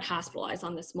a do not hospitalize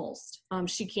on this MOLST.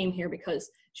 She came here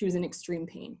because she was in extreme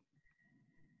pain.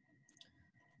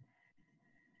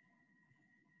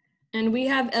 And we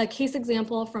have a case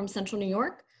example from Central New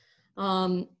York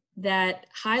that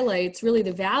highlights really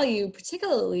the value,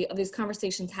 particularly of these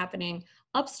conversations happening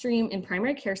upstream in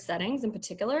primary care settings in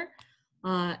particular.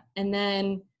 And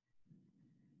then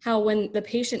how when the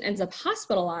patient ends up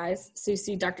hospitalized, so you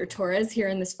see Dr. Torres here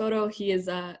in this photo, he is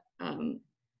he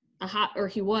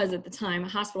was at the time a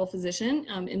hospital physician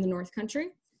in the North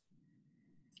Country.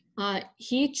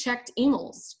 He checked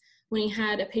eMOLST when he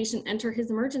had a patient enter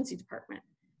his emergency department.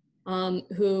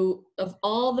 Who, of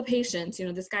all the patients, you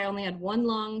know, this guy only had one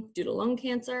lung due to lung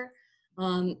cancer,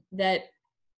 that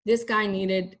this guy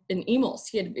needed an eMOLST.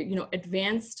 He had, you know,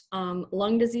 advanced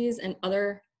lung disease and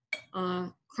other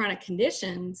chronic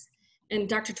conditions. And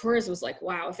Dr. Torres was like,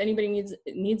 wow, if anybody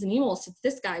needs an eMOLST, it's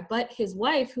this guy. But his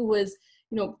wife, who was,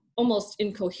 you know, almost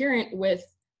incoherent with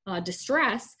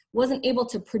distress, wasn't able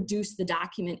to produce the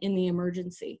document in the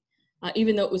emergency.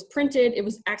 Even though it was printed, it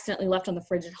was accidentally left on the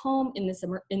fridge at home in this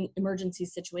emergency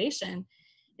situation.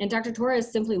 And Dr.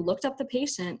 Torres simply looked up the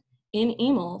patient in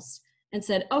eMOLST and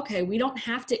said, okay, we don't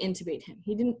have to intubate him.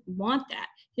 He didn't want that.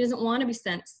 He doesn't want to be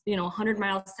sent, you know, 100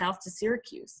 miles south to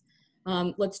Syracuse.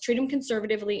 Let's treat him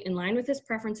conservatively, in line with his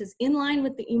preferences, in line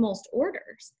with the eMOLST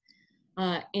orders.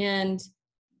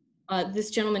 This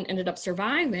gentleman ended up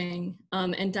surviving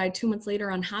and died 2 months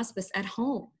later on hospice at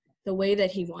home, the way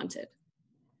that he wanted.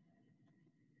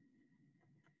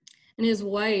 And his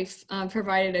wife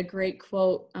provided a great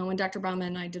quote when Dr. Bomba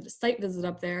and I did a site visit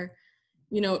up there,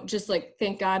 you know, just like,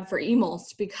 thank God for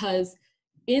eMOLST, because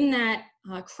in that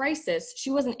crisis,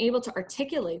 she wasn't able to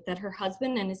articulate that her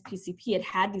husband and his PCP had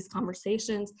had these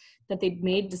conversations, that they'd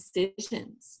made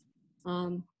decisions.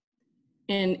 And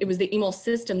it was the eMOLST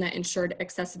system that ensured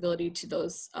accessibility to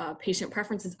those patient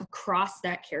preferences across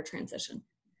that care transition.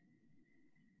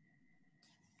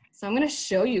 So I'm going to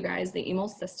show you guys the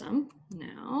eMOLST system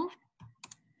now.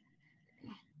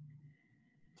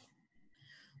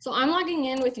 So I'm logging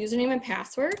in with username and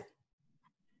password.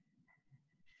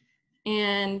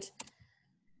 And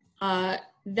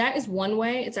that is one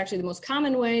way. It's actually the most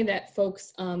common way that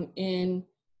folks in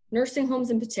nursing homes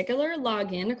in particular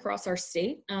log in across our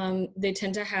state. They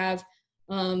tend to have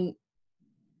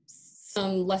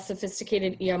some less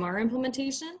sophisticated EMR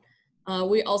implementation.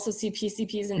 We also see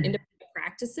PCPs and independent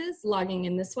practices logging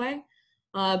in this way.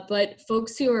 But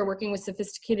folks who are working with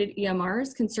sophisticated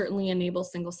EMRs can certainly enable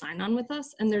single sign-on with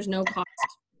us, and there's no cost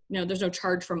there's no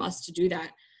charge from us to do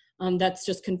that. That's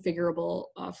just configurable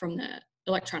from the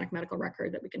electronic medical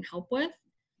record that we can help with.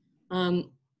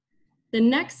 The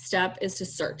next step is to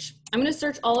search. I'm going to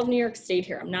search all of New York State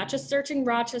here. I'm not just searching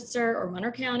Rochester or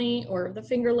Monroe County or the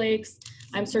Finger Lakes.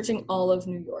 I'm searching all of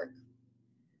New York.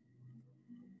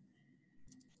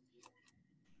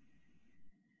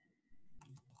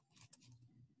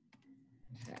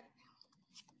 Okay.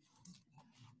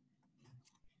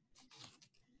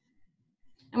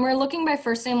 And we're looking by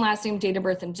first name, last name, date of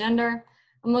birth, and gender.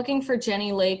 I'm looking for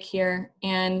Jenny Lake here,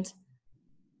 and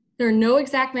there are no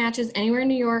exact matches anywhere in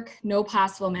New York, no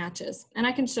possible matches. And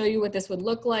I can show you what this would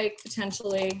look like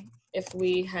potentially if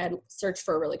we had searched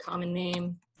for a really common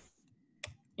name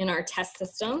in our test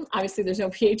system. Obviously there's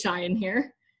no PHI in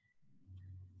here.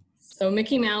 So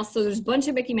Mickey Mouse, so there's a bunch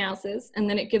of Mickey Mouses, and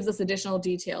then it gives us additional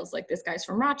details like this guy's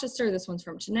from Rochester, this one's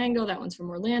from Chenango, that one's from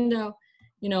Orlando,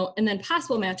 and then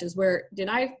possible matches where did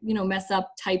I, mess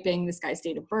up typing this guy's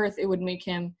date of birth, it would make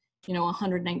him,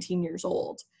 119 years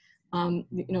old.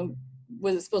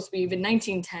 Was it supposed to be even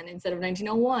 1910 instead of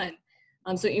 1901?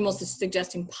 So eMOLST is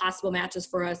suggesting possible matches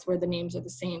for us where the names are the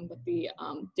same, but the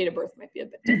date of birth might be a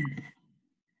bit different.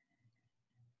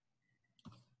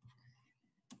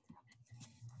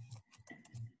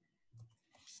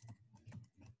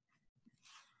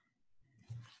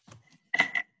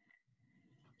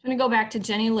 I'm going to go back to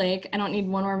Jenny Lake. I don't need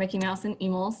one more Mickey Mouse in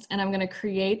eMOLST, and I'm going to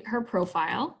create her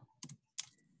profile.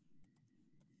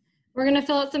 We're going to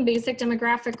fill out some basic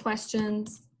demographic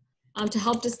questions to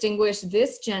help distinguish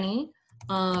this Jenny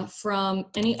from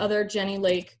any other Jenny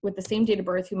Lake with the same date of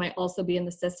birth who might also be in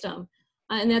the system.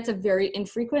 And that's a very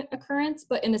infrequent occurrence,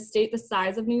 but in a state the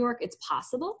size of New York, it's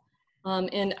possible.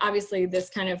 And obviously this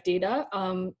kind of data,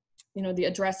 the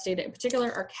address data in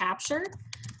particular, are captured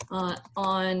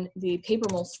on the paper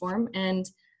MOLST form and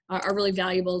are really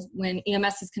valuable when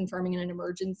EMS is confirming in an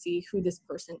emergency who this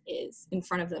person is in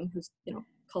front of them who's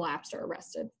collapsed or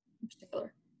arrested in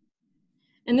particular.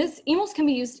 And this eMOLST can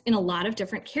be used in a lot of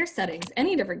different care settings,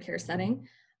 any different care setting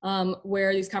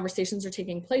where these conversations are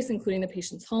taking place, including the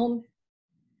patient's home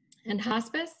and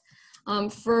hospice.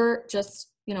 For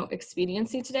just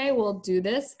expediency today, we'll do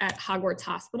this at Hogwarts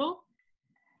Hospital.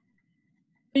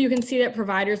 You can see that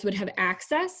providers would have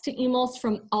access to eMOLST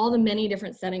from all the many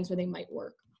different settings where they might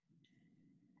work.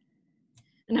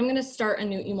 And I'm going to start a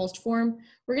new eMOLST form.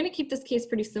 We're going to keep this case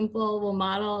pretty simple. We'll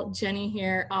model Jenny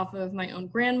here off of my own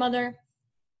grandmother.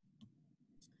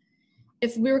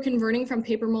 If we were converting from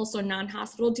paper MOLST or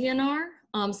non-hospital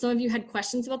DNR, some of you had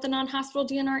questions about the non-hospital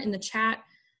DNR in the chat.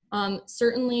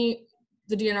 Certainly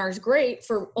the DNR is great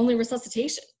for only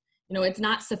resuscitation. It's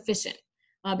not sufficient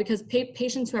because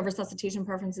patients who have resuscitation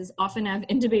preferences often have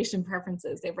intubation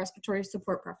preferences. They have respiratory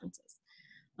support preferences.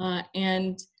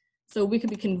 And so we could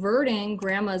be converting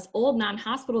grandma's old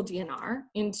non-hospital DNR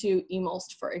into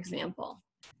eMOLST, for example.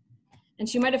 And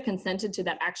she might have consented to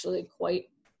that actually quite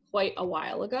a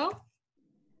while ago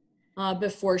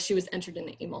before she was entered in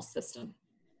the eMOLST system.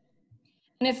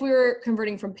 And if we were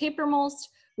converting from paper MOLST,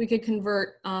 we could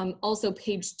convert also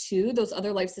page 2, those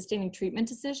other life-sustaining treatment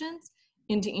decisions,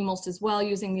 into eMOLST as well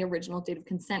using the original date of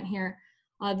consent here.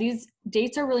 These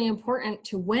dates are really important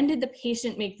to when did the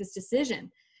patient make this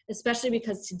decision, especially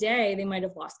because today they might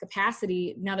have lost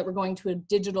capacity. Now that we're going to a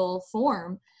digital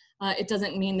form, it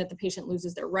doesn't mean that the patient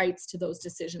loses their rights to those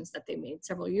decisions that they made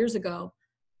several years ago,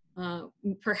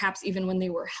 perhaps even when they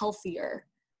were healthier.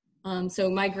 So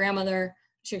my grandmother,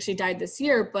 she actually died this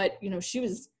year, but she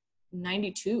was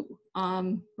 92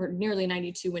 or nearly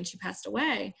 92 when she passed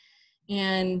away.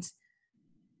 And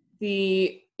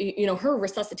her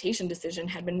resuscitation decision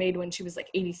had been made when she was like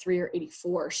 83 or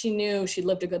 84. She knew she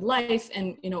lived a good life,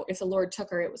 and if the Lord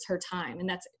took her, it was her time. And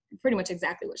that's pretty much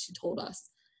exactly what she told us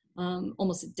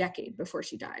almost a decade before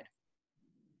she died.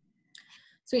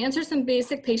 So we answer some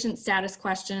basic patient status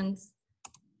questions.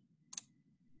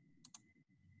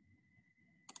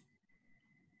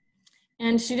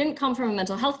 And she didn't come from a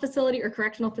mental health facility or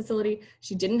correctional facility.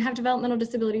 She didn't have developmental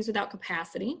disabilities without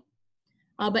capacity.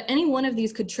 But any one of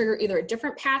these could trigger either a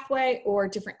different pathway or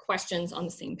different questions on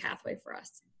the same pathway for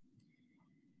us.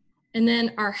 And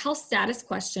then our health status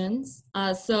questions.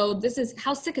 So this is,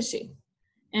 how sick is she?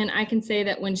 And I can say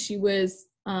that when she was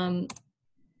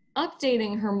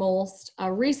updating her MOLST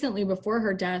recently before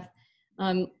her death,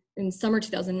 in summer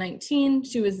 2019,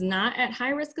 she was not at high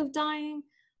risk of dying.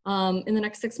 In the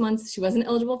next 6 months, she wasn't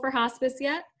eligible for hospice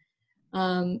yet.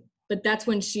 But that's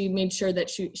when she made sure that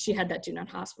she had that do not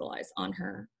hospitalize on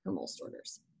her MOLST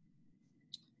orders.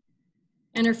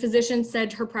 And her physician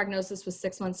said her prognosis was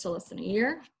 6 months to less than a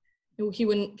year. He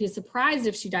wouldn't be surprised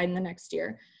if she died in the next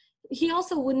year. he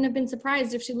also wouldn't have been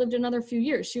surprised if she lived another few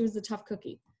years. She was a tough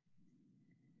cookie.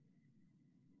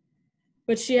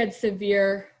 But she had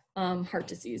severe heart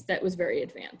disease that was very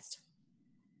advanced.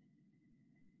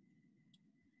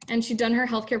 And she'd done her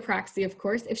healthcare proxy, of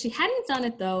course. If she hadn't done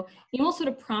it, though, eMOLST would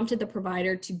have prompted the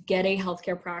provider to get a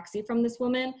healthcare proxy from this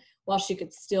woman while she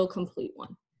could still complete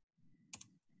one.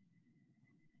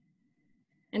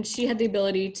 And she had the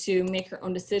ability to make her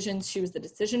own decisions. She was the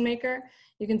decision maker.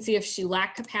 You can see if she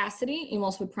lacked capacity,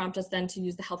 eMOLST would prompt us then to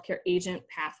use the healthcare agent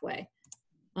pathway.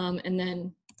 And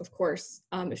then, of course,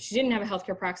 if she didn't have a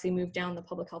healthcare proxy, move down the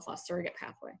public health law surrogate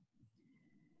pathway.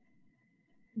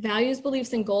 Values,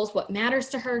 beliefs, and goals, what matters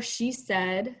to her, she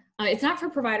said, it's not for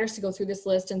providers to go through this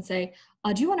list and say,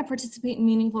 do you want to participate in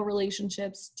meaningful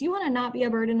relationships? Do you want to not be a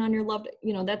burden on your loved?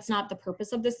 You know, that's not the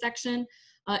purpose of this section.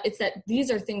 It's that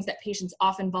these are things that patients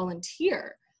often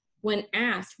volunteer when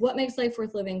asked, what makes life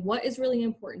worth living? What is really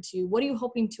important to you? What are you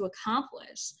hoping to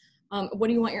accomplish? What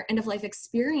do you want your end of life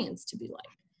experience to be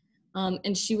like?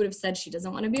 And she would have said she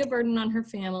doesn't want to be a burden on her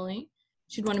family.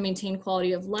 She'd want to maintain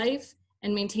quality of life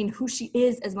and maintain who she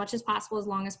is as much as possible, as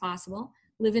long as possible,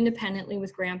 live independently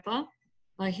with grandpa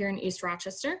here in East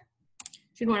Rochester.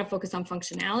 She'd want to focus on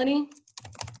functionality.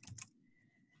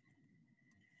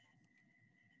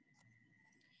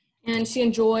 And she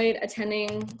enjoyed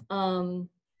attending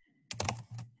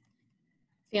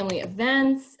family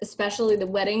events, especially the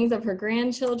weddings of her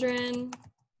grandchildren.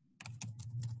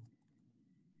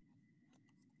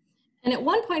 And at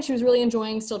one point she was really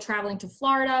enjoying still traveling to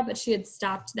Florida, but she had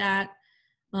stopped that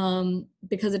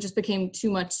because it just became too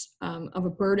much of a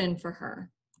burden for her.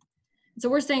 So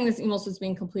we're saying this eMOLST was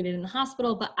being completed in the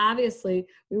hospital, but obviously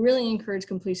we really encourage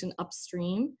completion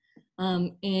upstream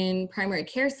in primary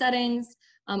care settings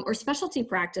or specialty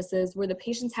practices where the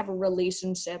patients have a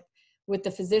relationship with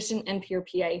the physician, NP, or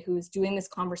PA who's doing this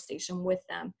conversation with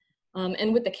them,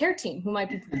 and with the care team who might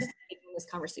be participating in this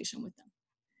conversation with them.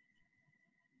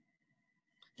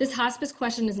 This hospice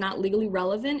question is not legally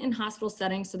relevant in hospital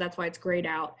settings, so that's why it's grayed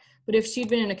out. But if she'd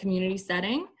been in a community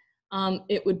setting,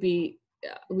 it would be,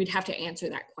 we'd have to answer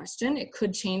that question. It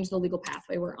could change the legal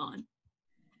pathway we're on.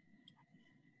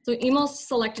 So eMOLST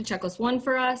selected checklist 1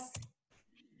 for us.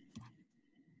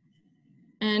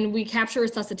 And we capture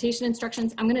resuscitation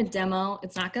instructions. I'm gonna demo.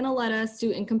 It's not gonna let us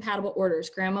do incompatible orders.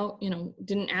 Grandma, you know,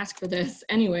 didn't ask for this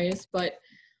anyways, but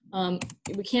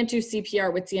we can't do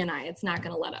CPR with DNI. It's not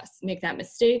gonna let us make that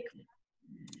mistake.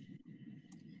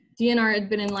 DNR had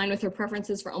been in line with her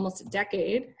preferences for almost a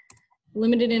decade.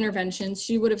 Limited interventions.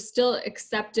 She would have still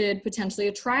accepted potentially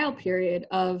a trial period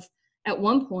of, at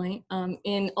one point,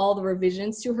 in all the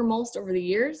revisions to her MOLST over the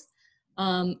years,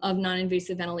 of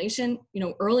non-invasive ventilation. You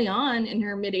know, early on in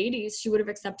her mid-80s, she would have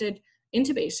accepted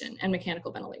intubation and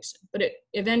mechanical ventilation. But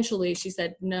eventually she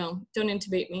said, no, don't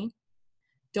intubate me.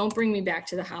 Don't bring me back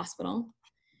to the hospital.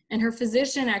 And her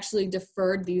physician actually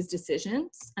deferred these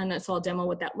decisions. And so I'll demo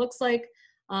what that looks like.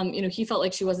 You know, he felt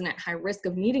like she wasn't at high risk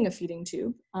of needing a feeding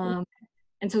tube.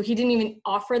 And so he didn't even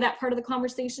offer that part of the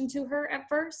conversation to her at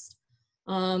first.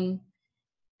 And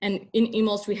in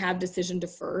eMOLST, we have decision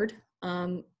deferred.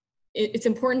 It's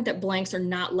important that blanks are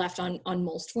not left on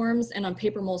MOLST forms, and on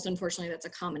paper MOLST, unfortunately, that's a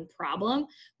common problem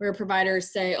where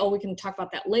providers say, oh, we can talk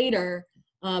about that later,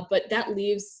 but that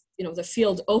leaves, you know, the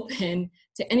field open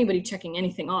to anybody checking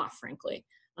anything off, frankly,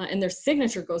 and their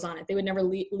signature goes on it. They would never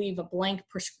leave a blank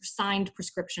signed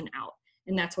prescription out,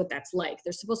 and that's what that's like.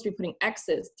 They're supposed to be putting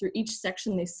X's through each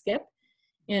section they skip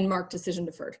and mark decision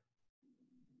deferred.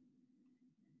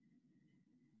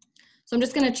 So I'm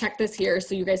just gonna check this here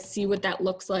so you guys see what that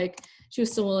looks like. She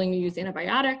was still willing to use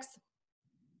antibiotics.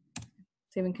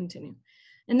 Save and continue.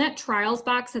 And that trials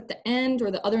box at the end,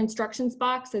 or the other instructions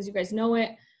box, as you guys know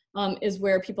it, is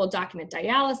where people document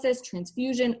dialysis,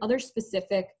 transfusion, other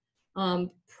specific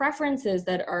preferences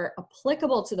that are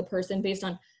applicable to the person based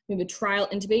on maybe trial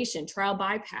intubation, trial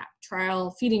BiPAP,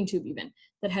 trial feeding tube even,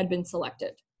 that had been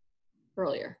selected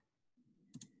earlier.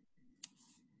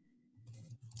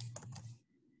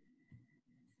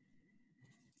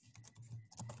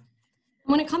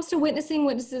 When it comes to witnessing,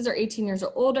 witnesses are 18 years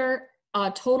or older.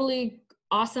 Totally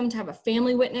awesome to have a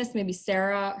family witness. Maybe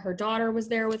Sarah, her daughter, was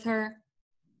there with her.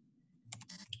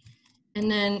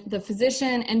 And then the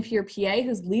physician, NP or PA,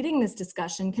 who's leading this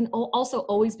discussion can also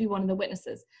always be one of the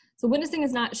witnesses. So witnessing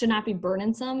should not be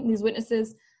burdensome. These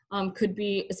witnesses could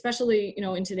be, especially, you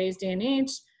know, in today's day and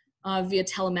age, via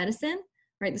telemedicine,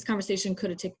 right? This conversation could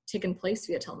have taken place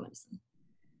via telemedicine.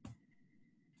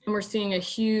 And we're seeing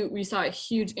we saw a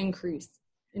huge increase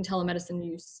in telemedicine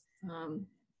use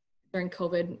during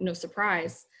COVID, no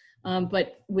surprise,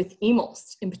 but with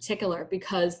eMOLST in particular,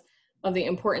 because of the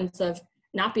importance of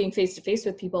not being face-to-face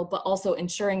with people, but also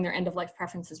ensuring their end-of-life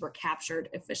preferences were captured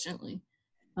efficiently.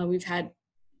 We've had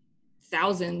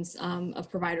thousands of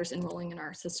providers enrolling in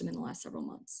our system in the last several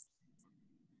months.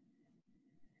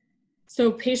 So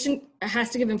patient has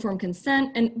to give informed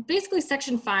consent, and basically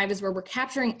Section 5 is where we're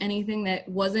capturing anything that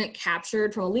wasn't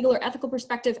captured from a legal or ethical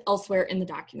perspective elsewhere in the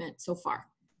document so far.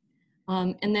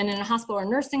 And then in a hospital or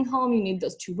nursing home, you need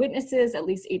those 2 witnesses, at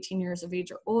least 18 years of age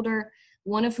or older,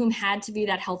 one of whom had to be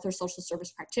that health or social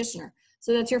service practitioner.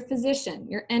 So that's your physician,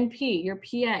 your NP, your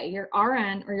PA, your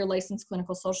RN, or your licensed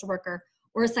clinical social worker,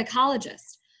 or a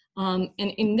psychologist.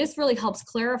 And this really helps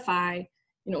clarify,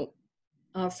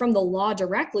 from the law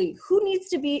directly, who needs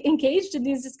to be engaged in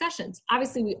these discussions.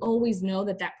 Obviously, we always know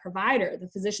that that provider, the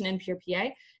physician, NP, or PA,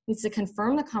 needs to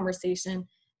confirm the conversation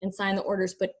and sign the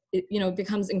orders, but it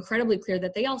becomes incredibly clear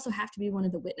that they also have to be one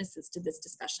of the witnesses to this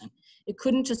discussion. It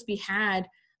couldn't just be had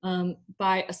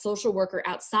by a social worker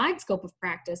outside scope of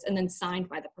practice and then signed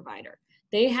by the provider.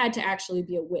 They had to actually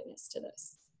be a witness to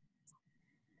this.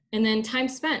 And then time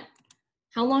spent.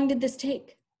 How long did this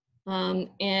take? And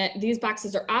these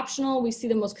boxes are optional. We see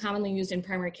them most commonly used in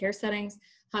primary care settings.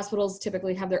 Hospitals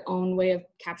typically have their own way of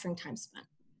capturing time spent.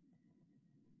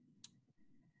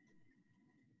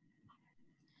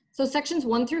 So sections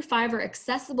 1 through 5 are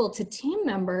accessible to team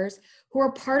members who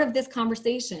are part of this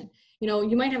conversation.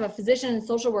 You might have a physician and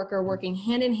social worker working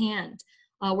hand in hand,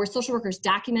 where social workers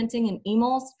documenting an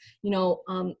eMOLST,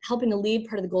 helping to lead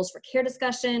part of the goals for care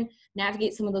discussion,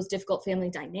 navigate some of those difficult family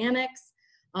dynamics.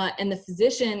 And the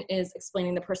physician is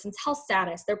explaining the person's health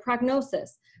status, their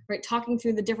prognosis, right? Talking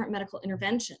through the different medical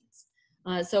interventions.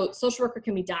 So social worker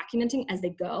can be documenting as they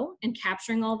go and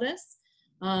capturing all this,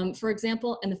 for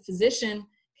example, and the physician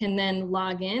can then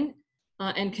log in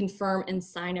and confirm and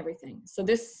sign everything. So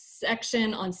this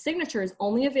section on signature is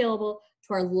only available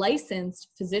to our licensed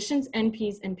physicians,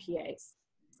 NPs, and PAs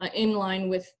in line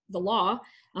with the law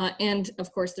and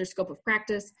of course their scope of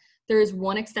practice. There is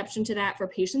one exception to that for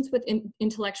patients with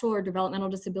intellectual or developmental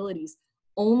disabilities.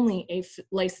 Only a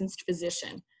licensed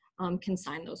physician can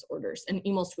sign those orders, and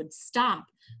eMOLST would stop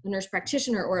a nurse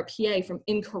practitioner or a PA from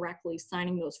incorrectly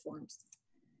signing those forms.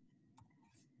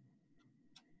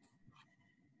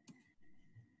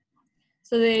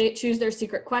 So they choose their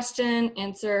secret question,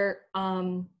 answer,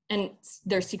 and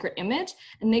their secret image,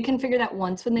 and they configure that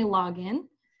once when they log in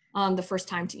the first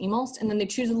time to eMOLST, and then they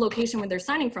choose a location where they're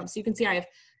signing from. So you can see I have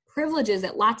privileges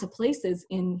at lots of places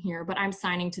in here, but I'm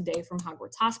signing today from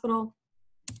Hogwarts Hospital.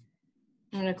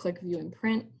 I'm gonna click view and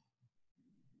print.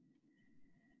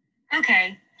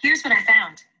 Okay, here's what I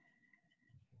found.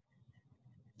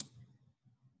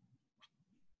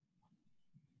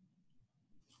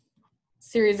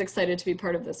 Siri's excited to be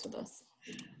part of this with us.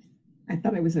 I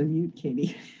thought I was on mute,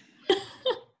 Katie.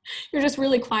 You're just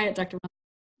really quiet, Dr.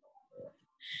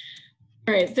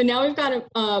 All right, so now we've got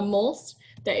a MOLST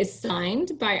that is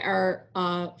signed by our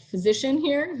physician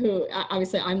here, who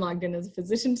obviously I'm logged in as a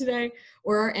physician today,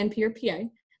 or our NP or PA.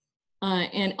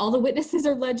 And all the witnesses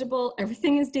are legible,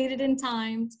 everything is dated and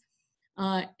timed,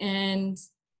 and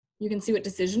you can see what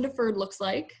decision deferred looks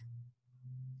like,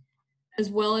 as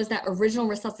well as that original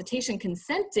resuscitation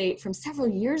consent date from several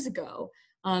years ago.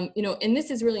 And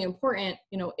this is really important,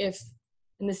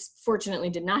 and this fortunately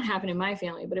did not happen in my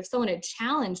family, but if someone had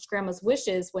challenged grandma's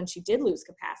wishes when she did lose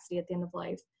capacity at the end of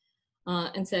life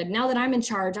and said, now that I'm in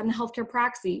charge, I'm the healthcare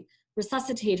proxy,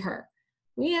 resuscitate her.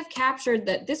 We have captured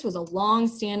that this was a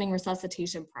long-standing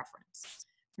resuscitation preference,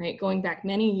 right? Going back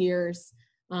many years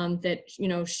that,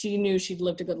 she knew she'd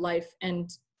lived a good life and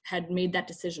had made that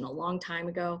decision a long time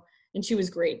ago. And she was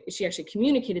great. She actually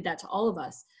communicated that to all of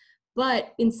us.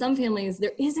 But in some families,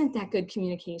 there isn't that good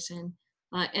communication.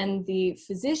 And the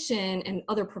physician and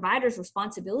other providers'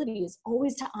 responsibility is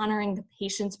always to honoring the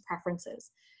patient's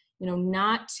preferences,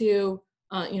 not to,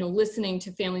 listening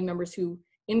to family members who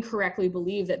incorrectly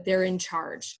believe that they're in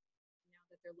charge now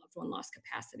that their loved one lost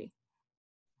capacity.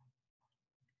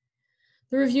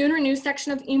 The review and renew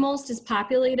section of eMOLST is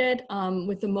populated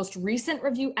with the most recent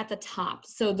review at the top.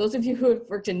 So those of you who have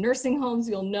worked in nursing homes,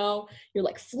 you'll know you're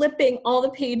like flipping all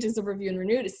the pages of review and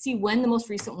renew to see when the most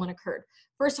recent one occurred.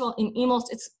 First of all, in eMOLST,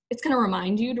 it's going to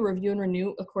remind you to review and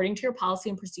renew according to your policy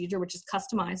and procedure, which is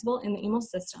customizable in the eMOLST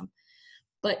system.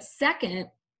 But second,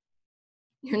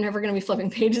 you're never going to be flipping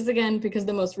pages again because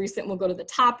the most recent will go to the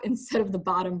top instead of the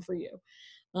bottom for you.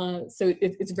 So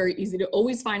it's very easy to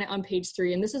always find it on page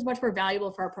 3. And this is much more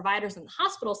valuable for our providers on the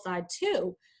hospital side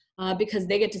too, because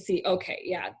they get to see, okay,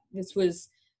 yeah, this was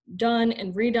done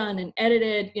and redone and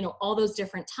edited, all those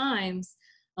different times.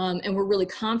 And we're really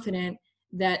confident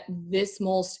that this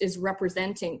MOLST is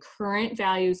representing current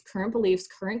values, current beliefs,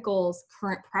 current goals,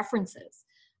 current preferences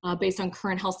based on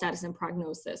current health status and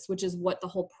prognosis, which is what the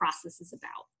whole process is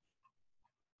about.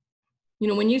 You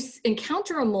know, when you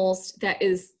encounter a MOLST that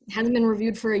hasn't been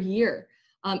reviewed for a year,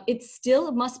 it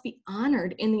still must be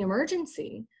honored in the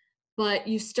emergency, but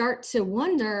you start to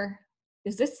wonder,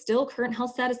 is this still current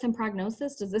health status and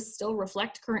prognosis? Does this still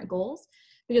reflect current goals?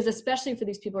 Because especially for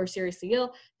these people who are seriously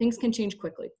ill, things can change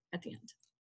quickly at the end.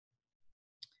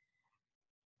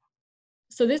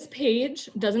 So this page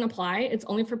doesn't apply. It's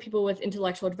only for people with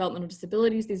intellectual or developmental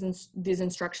disabilities. These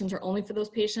instructions are only for those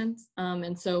patients.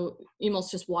 And so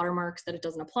eMOLST just watermarks that it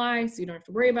doesn't apply, so you don't have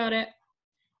to worry about it.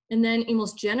 And then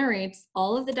eMOLST generates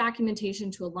all of the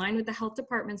documentation to align with the health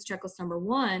department's checklist number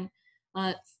 1.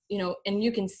 You know, and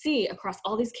you can see across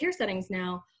all these care settings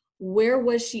now, where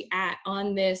was she at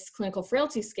on this clinical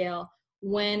frailty scale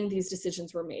when these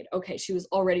decisions were made? Okay, she was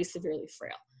already severely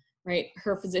frail, right?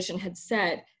 Her physician had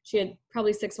said she had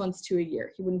probably 6 months to a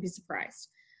year. He wouldn't be surprised.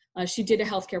 She did a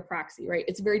healthcare proxy, right?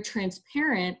 It's very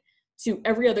transparent to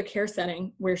every other care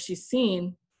setting where she's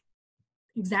seen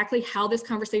exactly how this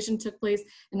conversation took place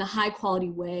in the high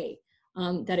quality way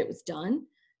that it was done,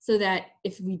 so that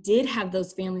if we did have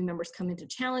those family members come in to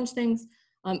challenge things,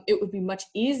 it would be much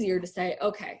easier to say,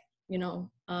 okay, you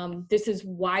know, this is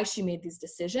why she made these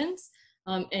decisions.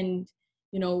 And,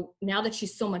 you know, now that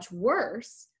she's so much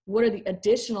worse, what are the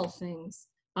additional things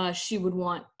she would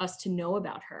want us to know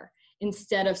about her,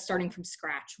 instead of starting from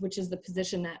scratch, which is the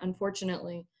position that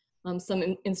unfortunately some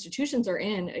institutions are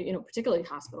in, you know, particularly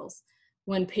hospitals,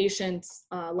 when patients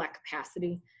lack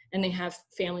capacity and they have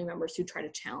family members who try to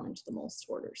challenge the MOLST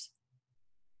orders.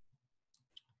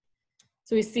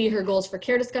 So we see her goals for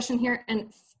care discussion here,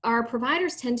 and our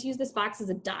providers tend to use this box as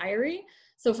a diary.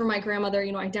 So for my grandmother,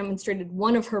 you know, I demonstrated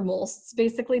one of her MOLSTs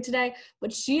basically today,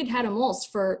 but she had had a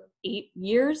MOLST for 8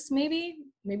 years, maybe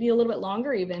a little bit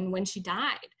longer even, when she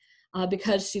died,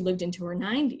 because she lived into her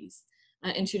 90s.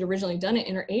 And she'd originally done it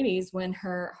in her 80s when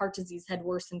her heart disease had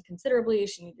worsened considerably.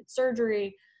 She needed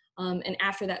surgery. And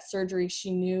after that surgery,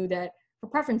 she knew that her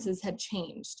preferences had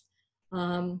changed.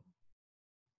 And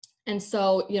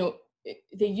so, you know,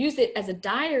 they use it as a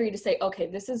diary to say, okay,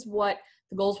 this is what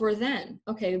the goals were then.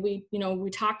 Okay, we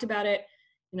talked about it,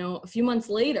 you know, a few months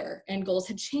later and goals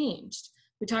had changed.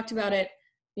 We talked about it,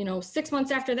 you know, 6 months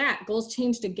after that, goals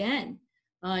changed again.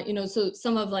 You know, so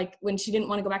some of like when she didn't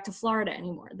want to go back to Florida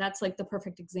anymore, that's like the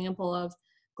perfect example of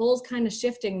goals kind of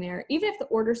shifting there. Even if the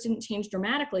orders didn't change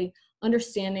dramatically,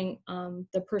 understanding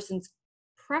the person's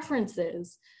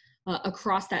preferences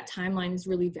across that timeline is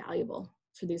really valuable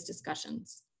for these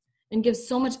discussions, and gives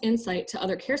so much insight to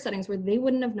other care settings where they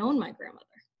wouldn't have known my grandmother.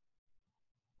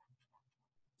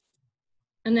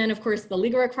 And then of course the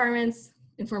legal requirements,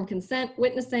 informed consent,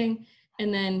 witnessing,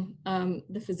 and then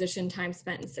the physician time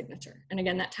spent and signature. And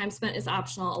again, that time spent is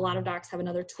optional. A lot of docs have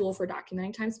another tool for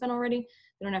documenting time spent already.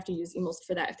 They don't have to use eMOLST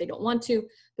for that if they don't want to,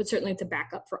 but certainly it's a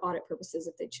backup for audit purposes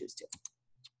if they choose to.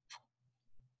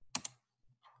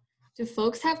 Do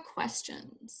folks have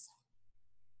questions?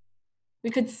 We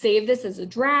could save this as a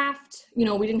draft. You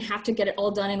know, we didn't have to get it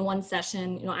all done in one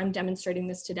session. You know, I'm demonstrating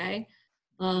this today.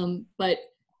 But,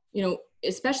 you know,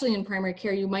 especially in primary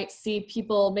care, you might see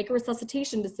people make a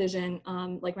resuscitation decision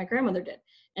like my grandmother did,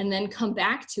 and then come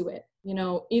back to it, you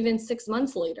know, even 6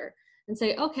 months later and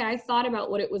say, okay, I thought about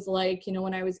what it was like, you know,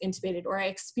 when I was intubated, or I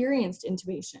experienced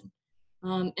intubation.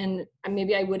 And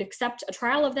maybe I would accept a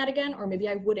trial of that again, or maybe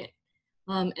I wouldn't.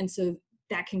 And so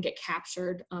that can get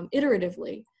captured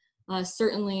iteratively.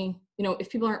 Certainly, you know,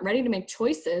 if people aren't ready to make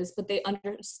choices, but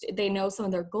they know some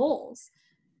of their goals,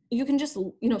 you can just,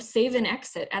 you know, save and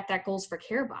exit at that goals for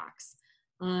care box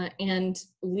and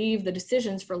leave the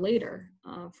decisions for later,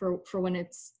 for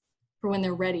when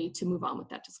they're ready to move on with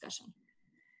that discussion.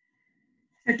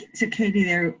 So Katie,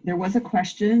 there was a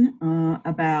question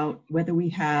about whether we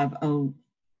have a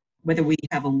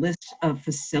list of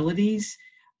facilities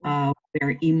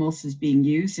where eMOLST is being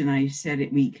used, and I said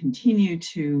we continue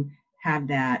to have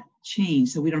that change,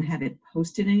 so we don't have it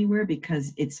posted anywhere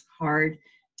because it's hard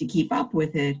to keep up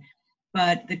with it.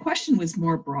 But the question was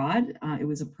more broad. It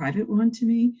was a private one to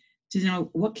me, to know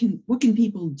what can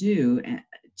people do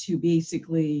to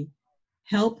basically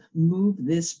help move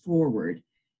this forward.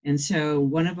 And so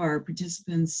one of our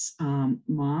participants'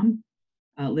 mom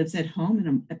lives at home,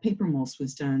 and a paper MOLST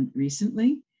was done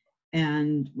recently,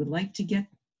 and would like to get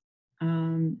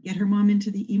her mom into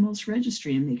the eMOLST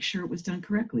registry and make sure it was done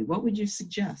correctly. What would you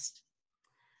suggest?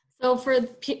 So for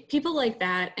people like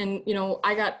that, and you know,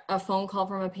 I got a phone call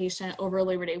from a patient over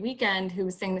Labor Day weekend who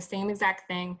was saying the same exact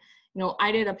thing. You know,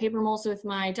 I did a paper MOLST with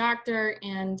my doctor,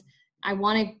 and I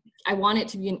want it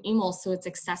to be an eMOLST so it's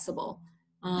accessible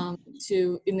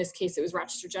to, in this case, it was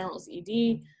Rochester General's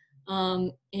ED.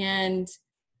 And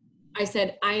I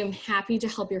said, I am happy to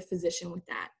help your physician with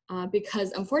that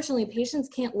because unfortunately patients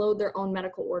can't load their own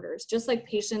medical orders, just like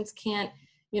patients can't,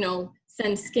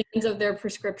 send scans of their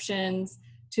prescriptions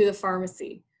to the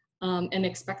pharmacy and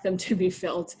expect them to be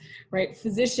filled, right?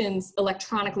 Physicians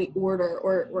electronically order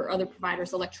or other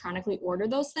providers electronically order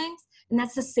those things. And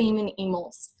that's the same in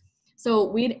eMOLST. So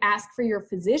we'd ask for your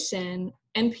physician,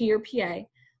 NP or PA,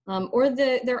 or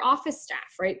their office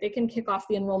staff, right? They can kick off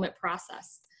the enrollment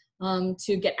process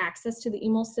to get access to the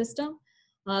eMOLST system.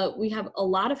 We have a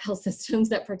lot of health systems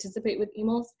that participate with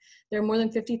eMOLST. There are more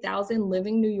than 50,000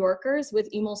 living New Yorkers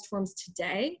with eMOLST forms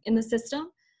today in the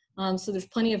system. So there's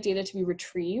plenty of data to be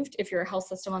retrieved. If you're a health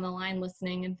system on the line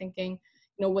listening and thinking,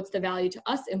 what's the value to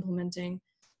us implementing?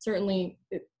 Certainly,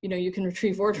 you can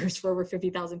retrieve orders for over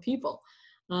 50,000 people.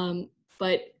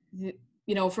 But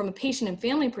from a patient and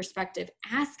family perspective,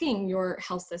 asking your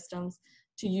health systems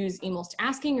to use eMOLST,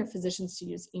 asking your physicians to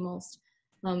use eMOLST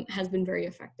has been very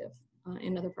effective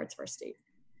in other parts of our state.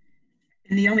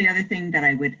 And the only other thing that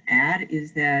I would add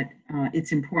is that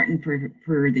it's important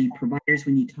for the providers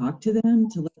when you talk to them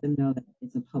to let them know that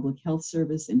it's a public health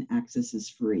service and access is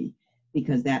free,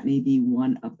 because that may be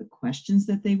one of the questions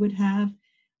that they would have.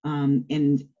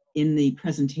 And in the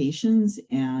presentations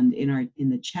and in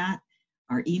the chat,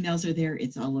 our emails are there.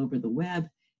 It's all over the web.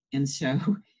 And so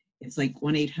it's like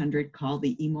 1-800 call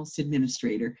the eMOLST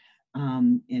administrator.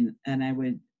 And I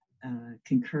would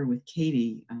concur with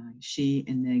Katie. She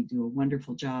and Meg do a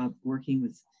wonderful job working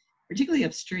with, particularly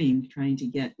upstream, trying to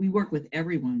get, we work with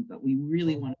everyone, but we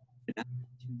really want to get to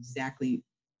exactly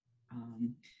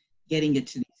getting it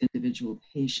to these individual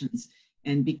patients.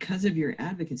 And because of your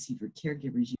advocacy for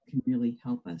caregivers, you can really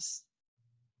help us.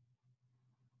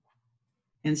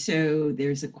 And so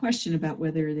there's a question about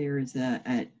whether there is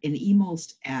an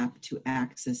eMOLST app to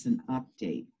access an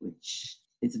update, which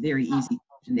is a very easy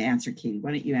question to answer. Katie,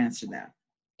 why don't you answer that?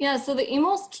 Yeah, so the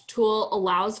eMOLST tool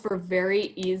allows for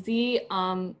very easy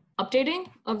updating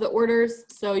of the orders.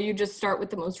 So you just start with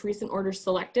the most recent order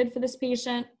selected for this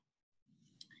patient.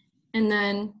 And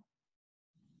then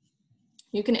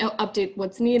you can update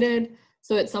what's needed.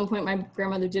 So at some point, my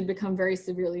grandmother did become very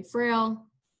severely frail.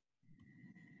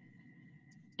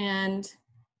 And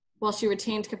while she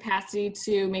retained capacity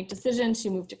to make decisions, she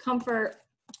moved to comfort.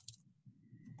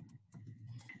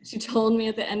 She told me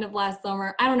at the end of last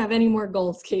summer, I don't have any more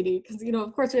goals, Katie, because,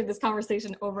 of course we have this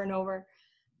conversation over and over.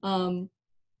 And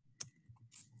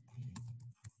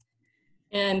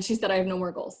she said, I have no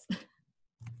more goals.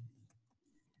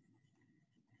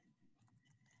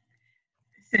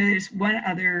 So there's one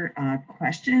other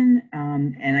question,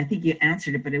 and I think you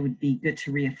answered it, but it would be good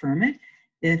to reaffirm it.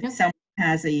 If someone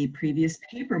has a previous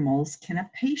paper MOLST, can a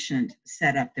patient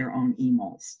set up their own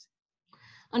eMOLST?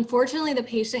 Unfortunately, the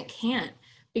patient can't,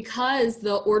 because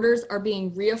the orders are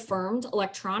being reaffirmed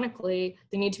electronically.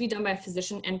 They need to be done by a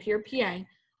physician, NP or PA.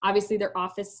 Obviously, their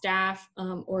office staff,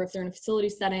 or if they're in a facility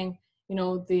setting,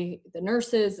 the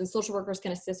nurses and social workers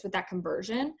can assist with that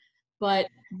conversion. But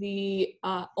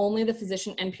only the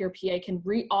physician, NP or PA, can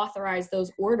reauthorize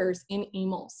those orders in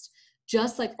eMOLST.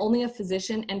 Just like only a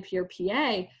physician, NP or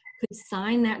PA, could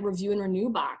sign that review and renew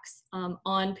box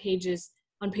on page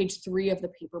 3 of the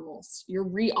paper MOLST. You're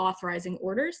reauthorizing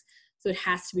orders, so it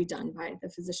has to be done by the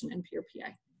physician, NP or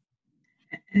PA.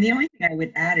 And the only thing I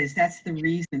would add is that's the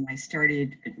reason I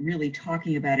started really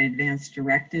talking about advanced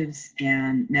directives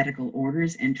and medical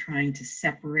orders and trying to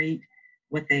separate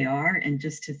what they are. And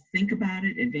just to think about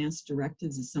it, advanced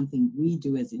directives is something we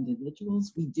do as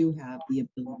individuals. We do have the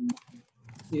ability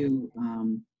to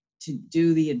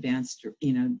do the advanced,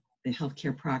 the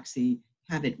healthcare proxy,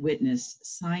 have it witnessed,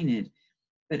 sign it,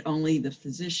 but only the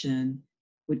physician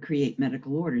would create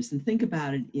medical orders. And think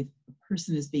about it, if a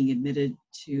person is being admitted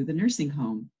to the nursing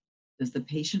home, does the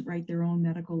patient write their own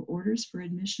medical orders for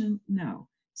admission? No.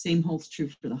 Same holds true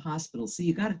for the hospital. So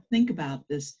you got to think about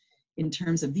this in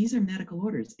terms of these are medical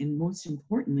orders, and most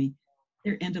importantly,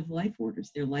 they're end-of-life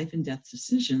orders, they're life and death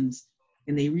decisions,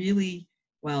 and they really,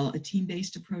 while a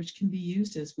team-based approach can be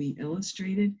used as we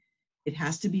illustrated, it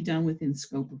has to be done within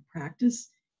scope of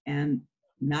practice, and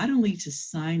not only to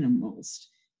sign a MOLST,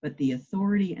 but the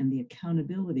authority and the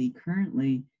accountability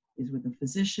currently is with a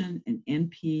physician, an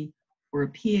NP, or a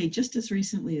PA just as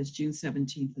recently as June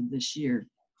 17th of this year.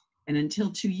 And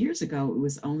until 2 years ago, it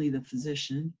was only the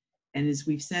physician. And as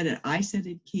we've said it, I said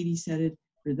it, Katie said it,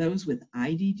 for those with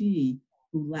IDD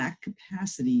who lack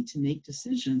capacity to make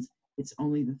decisions, it's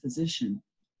only the physician.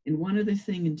 And one other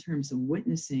thing in terms of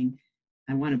witnessing,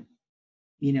 I want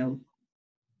to,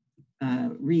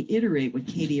 reiterate what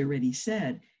Katie already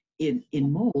said. In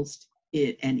MOLST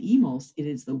and eMOLST, it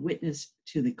is the witness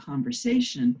to the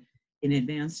conversation. In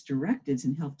advanced directives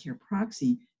in healthcare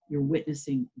proxy, you're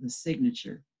witnessing the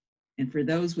signature. And for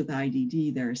those with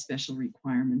IDD, there are special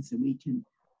requirements, and we can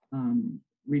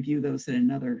review those in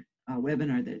another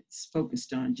webinar that's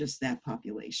focused on just that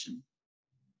population.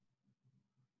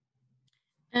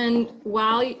 And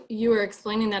while you were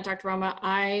explaining that, Dr. Bomba,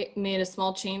 I made a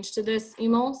small change to this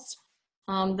eMOLST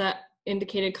that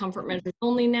indicated comfort measures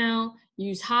only now.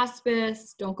 Use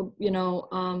hospice. Don't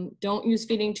use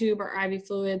feeding tube or IV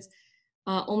fluids.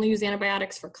 Only use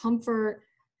antibiotics for comfort.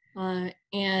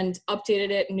 And updated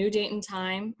it, new date and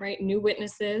time, right? New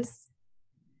witnesses.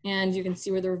 And you can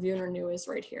see where the reviewer new is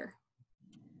right here.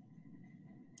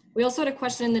 We also had a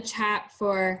question in the chat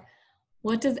for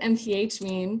what does MPH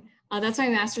mean? That's my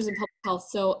master's in public health.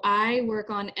 So I work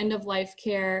on end-of-life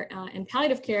care and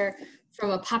palliative care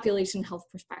from a population health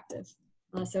perspective.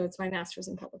 So it's my master's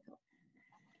in public health.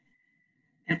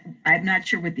 And I'm not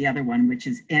sure what the other one, which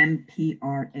is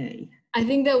MPRA. I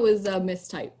think that was a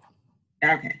mistype.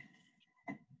 Okay.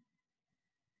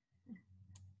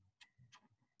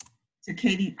 So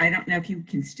Katie, I don't know if you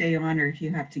can stay on or if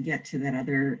you have to get to that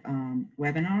other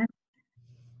webinar.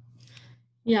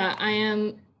 Yeah, I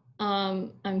am.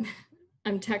 I'm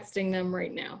texting them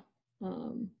right now.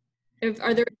 I'm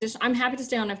happy to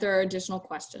stay on if there are additional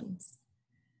questions.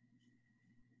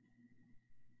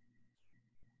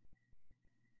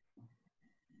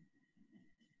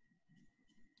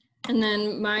 And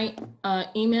then my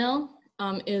email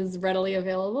is readily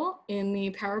available in the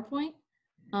PowerPoint.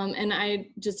 And I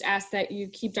just ask that you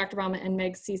keep Dr. Bomba and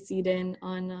Meg CC'd in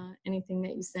on anything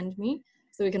that you send me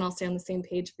so we can all stay on the same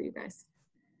page for you guys.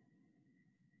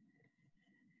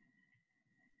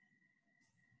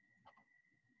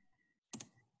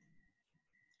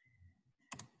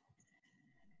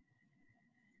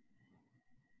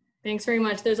 Thanks very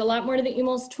much. There's a lot more to the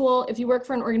eMOLST tool. If you work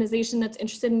for an organization that's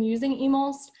interested in using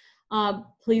eMOLST,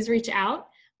 please reach out.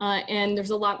 And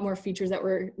there's a lot more features that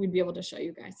we'd be able to show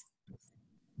you guys.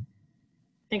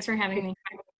 Thanks for having me.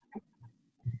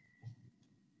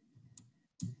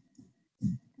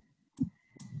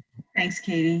 Thanks,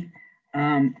 Katie.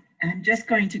 I'm just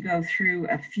going to go through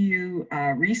a few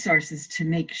resources to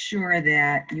make sure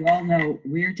that you all know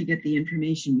where to get the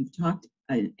information. We've talked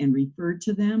and referred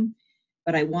to them,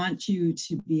 but I want you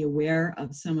to be aware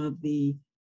of some of the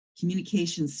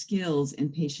communication skills in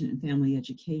patient and family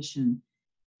education.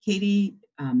 Katie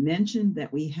mentioned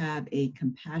that we have a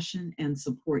compassion and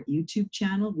support YouTube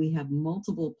channel. We have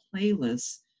multiple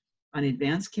playlists on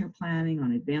advanced care planning,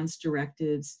 on advanced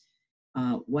directives,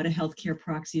 what a healthcare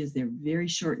proxy is. They're very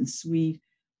short and sweet.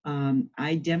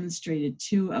 I demonstrated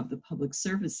 2 of the public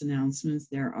service announcements.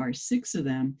 There are 6 of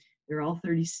them. They're all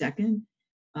 30-second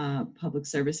public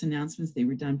service announcements. They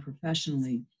were done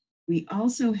professionally. We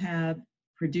also have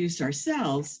produced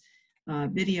ourselves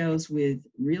videos with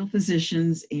real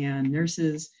physicians and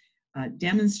nurses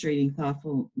demonstrating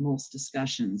thoughtful MOLST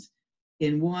discussions.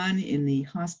 In one, in the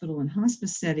hospital and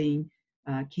hospice setting,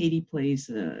 Katie plays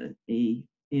an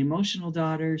emotional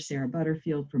daughter. Sarah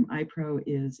Butterfield from iPro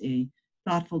is a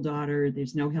thoughtful daughter.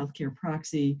 There's no healthcare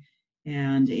proxy,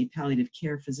 and a palliative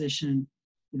care physician,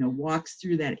 walks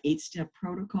through that 8-step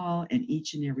protocol and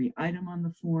each and every item on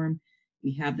the form.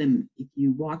 We have them, if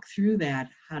you walk through that,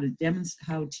 how to demonstrate,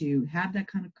 how to have that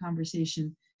kind of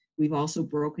conversation. We've also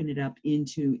broken it up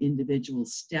into individual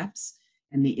steps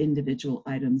and the individual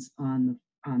items on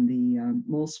the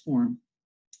MOLST form.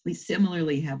 We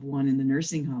similarly have one in the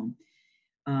nursing home.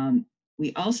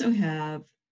 We also have,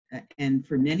 and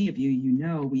for many of you,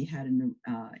 we had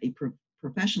a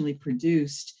professionally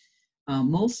produced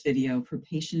MOLST video for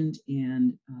patient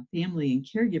and family and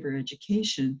caregiver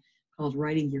education called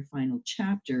Writing Your Final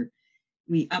Chapter.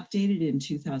 We updated it in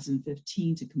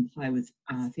 2015 to comply with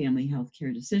Family Health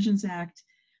Care Decisions Act.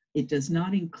 It does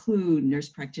not include nurse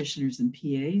practitioners and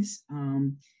PAs.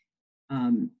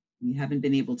 We haven't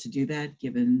been able to do that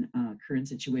given current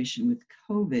situation with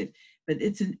COVID, but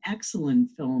it's an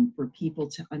excellent film for people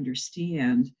to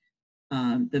understand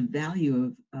the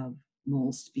value of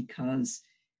MOLST, because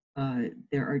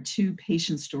there are 2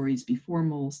 patient stories before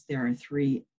MOLST. There are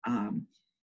 3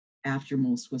 after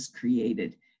MOLST was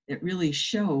created that really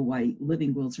show why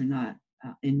living wills are not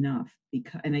enough.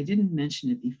 And I didn't mention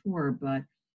it before, but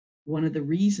one of the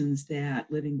reasons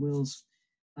that living wills,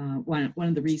 one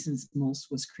of the reasons MOLST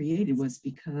was created was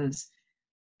because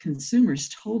consumers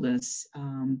told us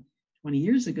 20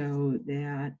 years ago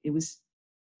that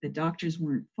the doctors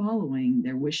weren't following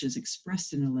their wishes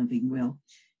expressed in a living will.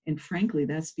 And frankly,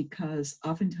 that's because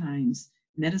oftentimes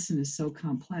medicine is so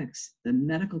complex. The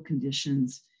medical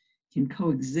conditions can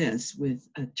coexist with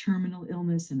a terminal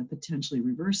illness and a potentially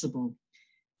reversible.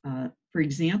 For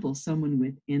example, someone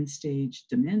with end-stage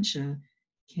dementia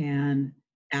can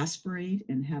aspirate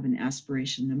and have an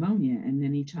aspiration pneumonia. And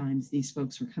many times these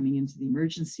folks were coming into the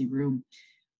emergency room,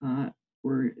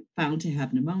 were found to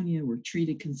have pneumonia, were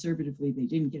treated conservatively, they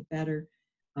didn't get better.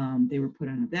 They were put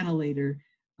on a ventilator,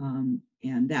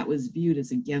 and that was viewed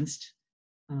as against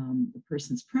the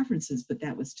person's preferences, but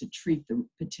that was to treat the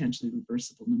potentially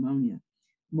reversible pneumonia.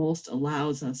 MOLST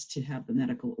allows us to have the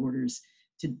medical orders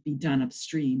to be done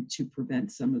upstream to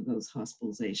prevent some of those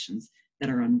hospitalizations that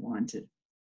are unwanted.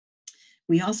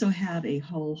 We also have a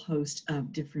whole host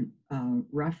of different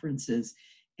references,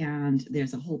 and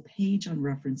there's a whole page on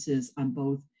references on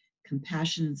both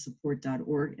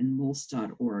compassionandsupport.org and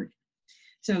molst.org.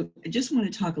 So I just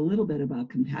want to talk a little bit about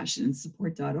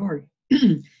compassionandsupport.org.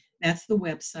 That's the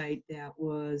website that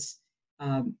was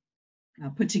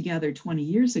put together 20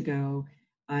 years ago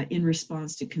in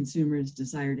response to consumers'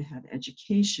 desire to have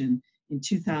education. In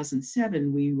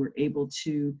 2007, we were able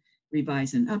to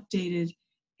revise and update it.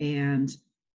 And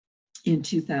in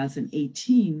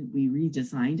 2018, we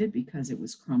redesigned it because it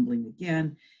was crumbling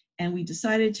again. And we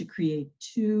decided to create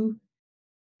two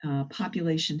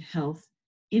population health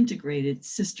integrated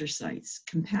sister sites.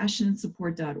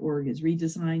 Compassionandsupport.org is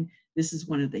redesigned. This is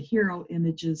one of the hero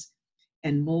images,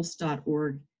 and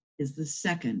molst.org is the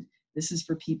second. This is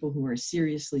for people who are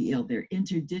seriously ill. They're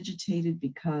interdigitated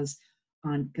because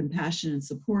on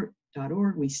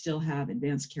compassionandsupport.org, we still have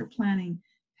advanced care planning,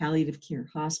 palliative care,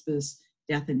 hospice,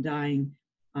 death and dying.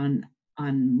 On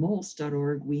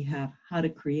molst.org, we have how to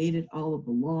create it, all of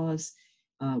the laws.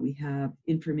 We have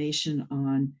information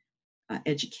on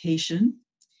education.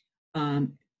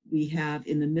 We have,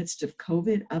 in the midst of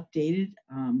COVID, updated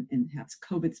and has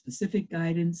COVID-specific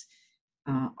guidance.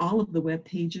 All of the web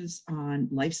pages on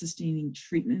life-sustaining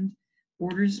treatment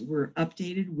orders were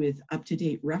updated with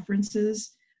up-to-date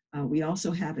references. We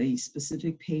also have a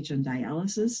specific page on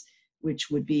dialysis, which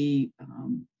would be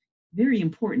very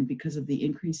important because of the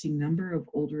increasing number of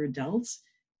older adults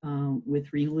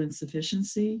with renal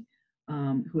insufficiency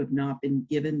who have not been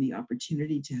given the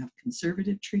opportunity to have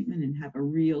conservative treatment and have a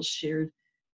real shared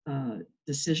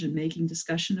decision-making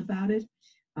discussion about it.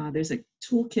 There's a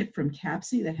toolkit from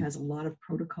CAPSI that has a lot of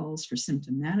protocols for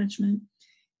symptom management.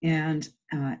 And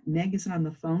Meg is on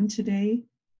the phone today,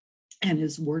 and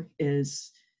his work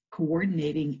is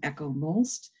coordinating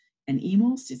eMOLST and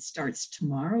eMOLST. It starts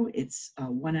tomorrow. It's a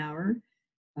 1-hour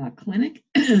clinic.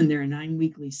 There are 9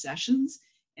 weekly sessions.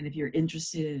 And if you're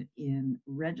interested in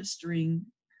registering,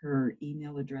 her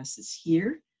email address is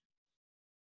here.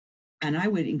 And I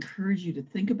would encourage you to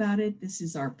think about it. This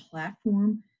is our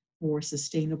platform for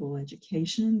sustainable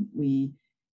education.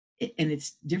 And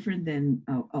it's different than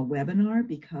a webinar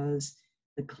because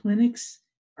the clinics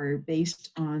are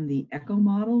based on the ECHO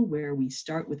model, where we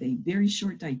start with a very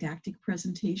short didactic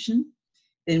presentation,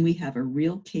 then we have a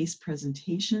real case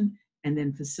presentation, and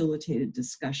then facilitated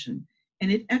discussion.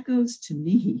 And it echoes to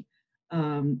me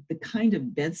the kind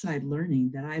of bedside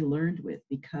learning that I learned with,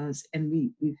 because, and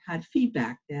we've had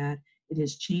feedback that it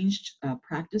has changed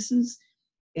practices,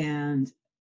 and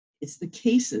it's the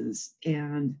cases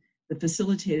and the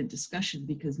facilitated discussion,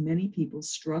 because many people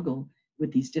struggle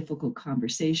with these difficult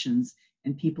conversations,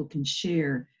 and people can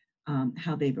share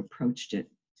how they've approached it.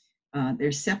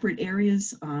 There's separate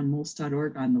areas on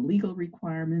molst.org on the legal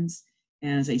requirements.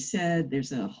 And as I said,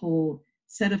 there's a whole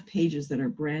set of pages that are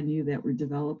brand new that were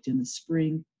developed in the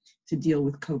spring to deal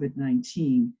with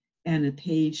COVID-19, and a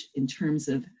page in terms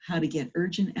of how to get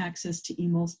urgent access to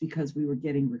eMOLST, because we were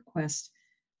getting requests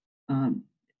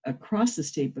across the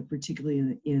state, but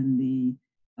particularly in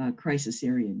the crisis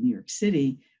area in New York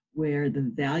City, where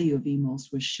the value of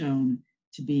eMOLST was shown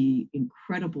to be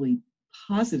incredibly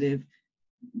positive.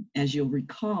 As you'll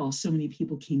recall, so many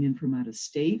people came in from out of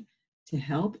state to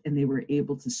help, and they were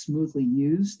able to smoothly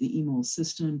use the eMOLST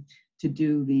system to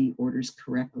do the orders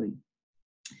correctly.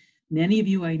 Many of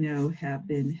you I know have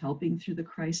been helping through the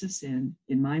crisis, and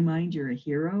in my mind, you're a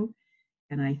hero,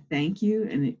 and I thank you.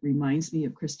 And it reminds me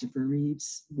of Christopher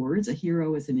Reeve's words: a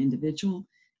hero is an individual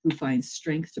who finds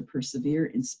strength to persevere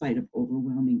in spite of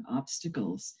overwhelming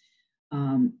obstacles.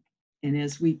 And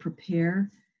as we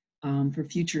prepare for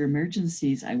future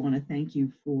emergencies, I want to thank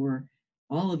you for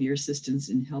all of your assistance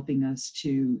in helping us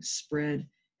to spread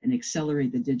and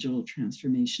accelerate the digital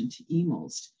transformation to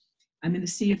eMOLST. I'm going to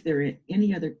see if there are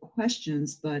any other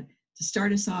questions, but to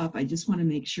start us off, I just want to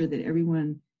make sure that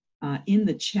everyone in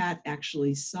the chat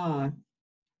actually saw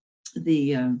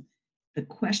the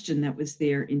question that was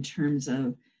there in terms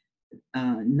of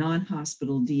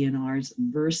non-hospital DNRs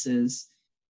versus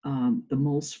the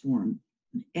MOLST form.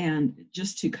 And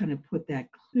just to kind of put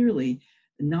that clearly,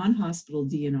 the non-hospital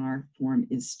DNR form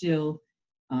is still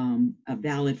a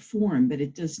valid form, but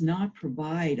it does not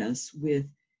provide us with,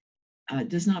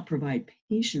 does not provide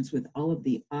patients with all of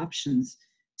the options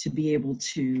to be able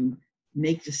to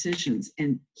make decisions.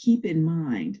 And keep in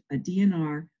mind, a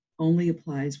DNR only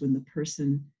applies when the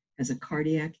person has a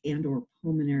cardiac and or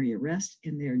pulmonary arrest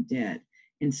and they're dead.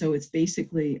 And so it's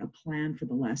basically a plan for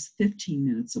the last 15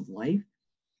 minutes of life.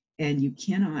 And you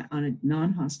cannot, on a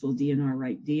non-hospital DNR,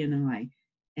 write DNI,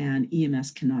 and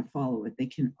EMS cannot follow it. They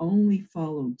can only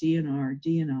follow DNR,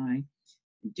 DNI,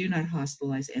 do not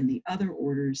hospitalize, and the other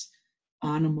orders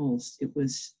on a MOLST. It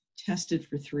was tested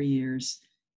for 3 years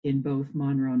in both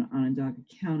Monroe and Onondaga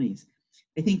counties.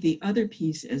 I think the other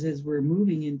piece is, as we're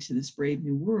moving into this brave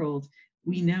new world,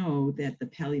 we know that the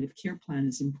palliative care plan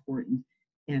is important,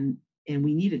 and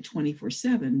we need it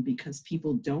 24/7 because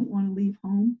people don't want to leave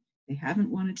home. They haven't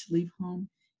wanted to leave home.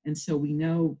 And so we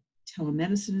know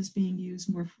telemedicine is being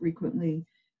used more frequently.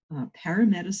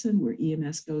 Paramedicine, where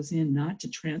EMS goes in not to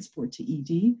transport to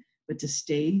ED, but to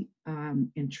stay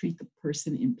and treat the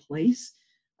person in place.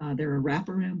 There are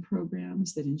wraparound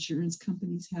programs that insurance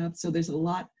companies have. So there's a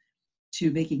lot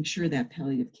to making sure that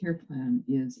palliative care plan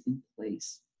is in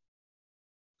place.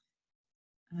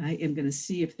 I am going to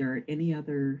see if there are any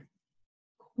other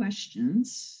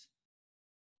questions.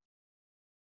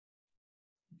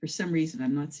 For some reason,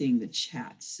 I'm not seeing the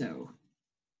chat, so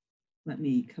let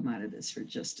me come out of this for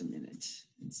just a minute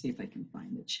and see if I can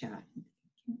find the chat.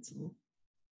 Cancel.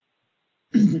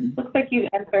 Looks like you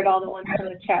answered all the ones from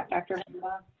the chat, Dr.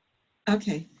 Bomba.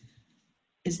 Okay.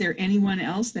 Is there anyone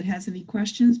else that has any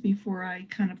questions before I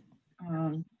kind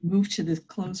of move to the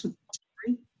close with the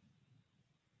story?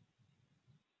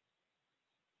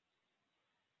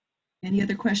 Any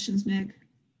other questions, Meg?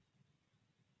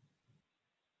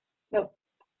 Nope.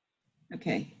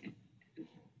 Okay.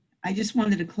 I just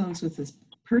wanted to close with this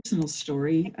personal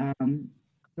story.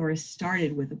 Doris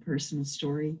started with a personal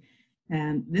story.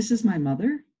 And this is my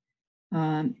mother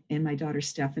and my daughter,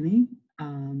 Stephanie.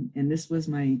 And this was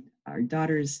our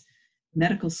daughter's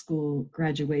medical school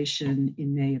graduation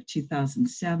in May of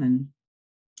 2007.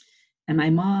 And my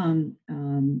mom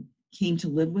came to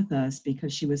live with us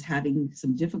because she was having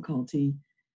some difficulty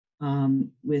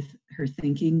with her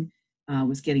thinking,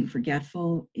 was getting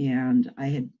forgetful. And I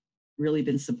had really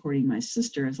been supporting my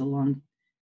sister as a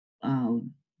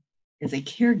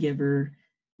caregiver,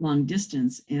 long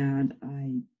distance. And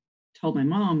I told my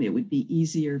mom it would be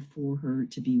easier for her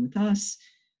to be with us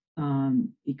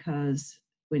because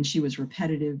when she was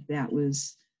repetitive, that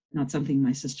was not something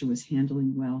my sister was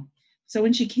handling well. So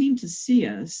when she came to see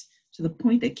us, to the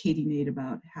point that Katie made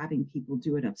about having people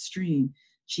do it upstream,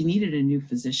 she needed a new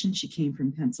physician. She came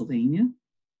from Pennsylvania,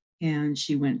 and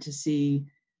she went to see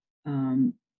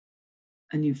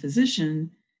a new physician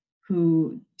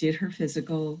who did her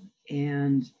physical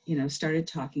and, started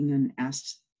talking and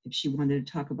asked if she wanted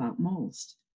to talk about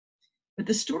MOLST. But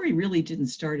the story really didn't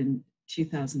start in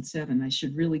 2007. I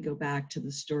should really go back to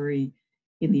the story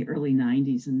in the early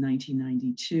 90s, in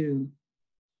 1992,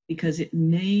 because it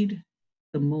made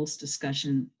the MOLST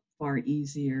discussion far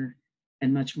easier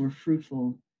and much more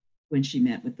fruitful when she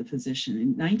met with the physician.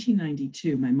 In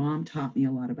 1992, my mom taught me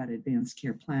a lot about advanced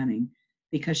care planning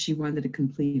because she wanted to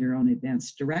complete her own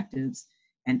advanced directives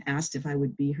and asked if I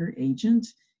would be her agent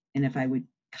and if I would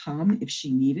come if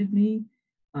she needed me,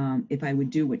 if I would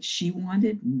do what she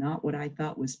wanted, not what I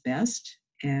thought was best.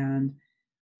 And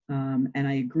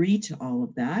I agreed to all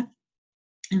of that.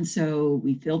 And so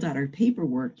we filled out our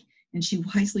paperwork, and she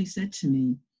wisely said to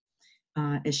me,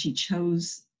 as she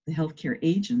chose the healthcare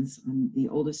agents, I'm the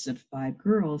oldest of 5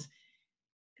 girls,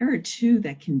 there are 2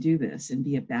 that can do this and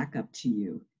be a backup to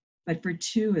you. But for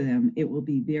 2 of them, it will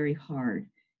be very hard.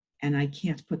 And I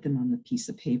can't put them on the piece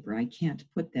of paper. I can't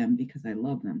put them because I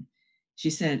love them. She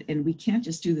said, and we can't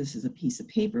just do this as a piece of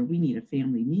paper. We need a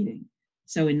family meeting.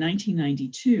 So in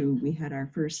 1992, we had our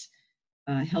first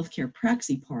healthcare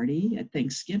praxi party at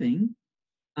Thanksgiving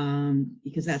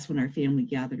because that's when our family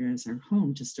gathered as our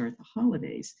home to start the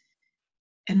holidays.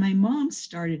 And my mom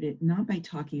started it not by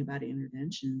talking about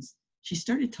interventions. She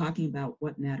started talking about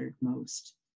what mattered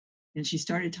most. And she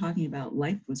started talking about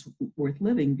life was worth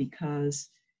living because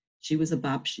she was a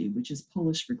babci, which is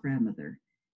Polish for grandmother.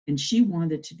 And she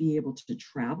wanted to be able to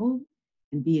travel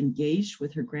and be engaged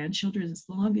with her grandchildren as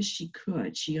long as she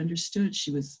could. She understood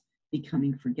she was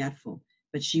becoming forgetful,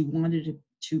 but she wanted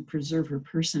to preserve her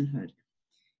personhood.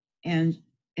 And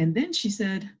then she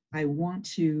said, I want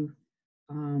to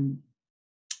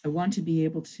be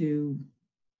able to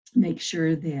make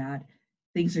sure that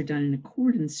things are done in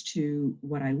accordance to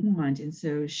what I want. And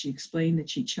so she explained that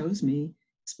she chose me,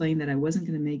 explained that I wasn't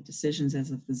going to make decisions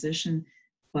as a physician,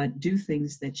 but do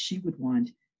things that she would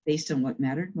want based on what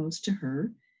mattered most to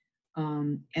her.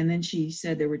 And then she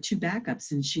said there were 2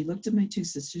 backups, and she looked at my 2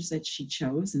 sisters that she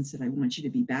chose and said, I want you to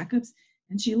be backups.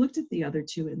 And she looked at the other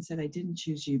 2 and said, I didn't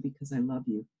choose you because I love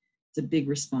you. It's a big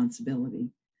responsibility.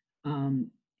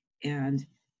 And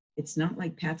it's not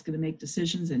like Pat's going to make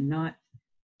decisions and not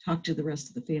talk to the rest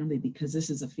of the family, because this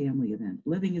is a family event.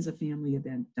 Living is a family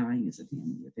event, dying is a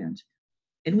family event.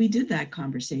 And we did that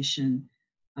conversation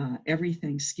every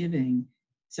Thanksgiving.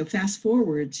 So fast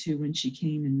forward to when she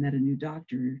came and met a new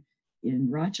doctor in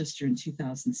Rochester in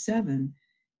 2007,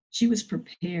 she was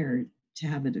prepared to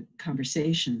have a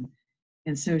conversation.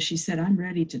 And so she said, I'm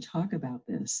ready to talk about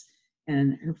this.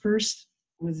 And her first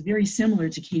was very similar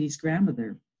to Katie's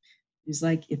grandmother. It was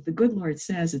like, if the good Lord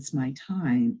says it's my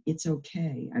time, it's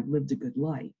okay. I've lived a good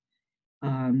life.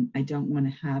 I don't want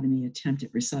to have any attempt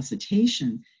at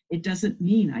resuscitation. It doesn't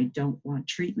mean I don't want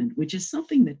treatment, which is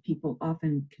something that people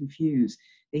often confuse.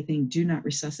 They think do not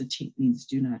resuscitate means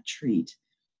do not treat.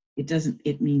 It doesn't,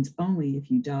 it means only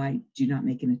if you die, do not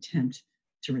make an attempt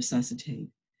to resuscitate.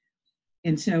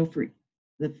 And so for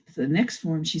the next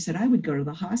form, she said, I would go to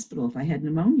the hospital. If I had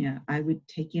pneumonia, I would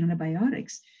take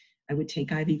antibiotics. I would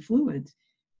take IV fluids.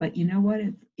 But you know what?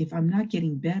 If I'm not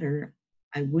getting better,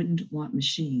 I wouldn't want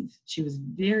machines. She was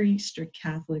very strict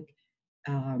Catholic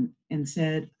and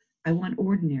said, I want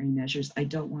ordinary measures. I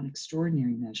don't want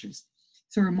extraordinary measures.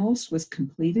 So her MOLST was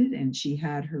completed, and she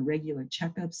had her regular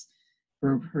checkups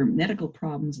for her medical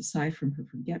problems, aside from her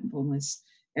forgetfulness,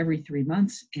 every 3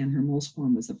 months, and her MOLST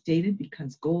form was updated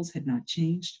because goals had not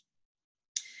changed.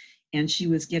 And she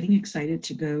was getting excited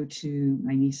to go to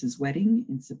my niece's wedding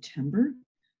in September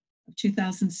of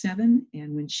 2007.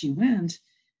 And when she went,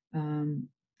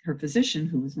 her physician,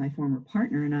 who was my former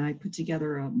partner, and I put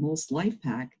together a MOLST life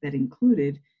pack that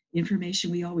included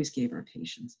information we always gave our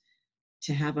patients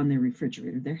to have on their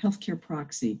refrigerator, their healthcare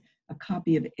proxy, a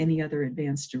copy of any other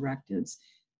advanced directives,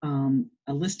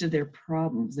 a list of their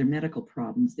problems, their medical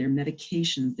problems, their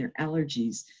medications, their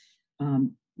allergies,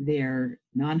 their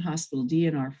non-hospital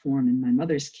DNR form in my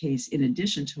mother's case, in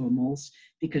addition to a MOLST,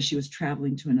 because she was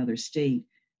traveling to another state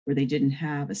where they didn't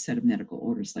have a set of medical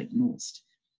orders like MOLST,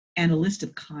 and a list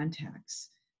of contacts,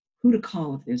 who to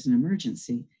call if there's an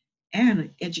emergency, and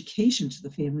education to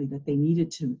the family that they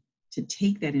needed to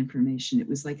take that information. It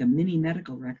was like a mini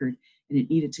medical record, and it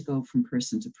needed to go from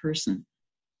person to person.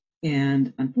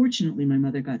 And unfortunately, my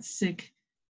mother got sick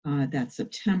that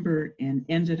September and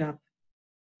ended up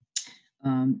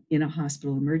in a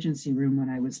hospital emergency room when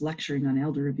I was lecturing on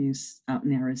elder abuse out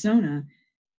in Arizona.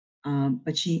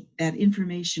 But that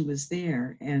information was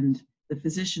there, and the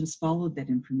physicians followed that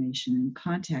information and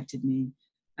contacted me.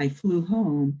 I flew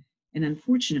home, and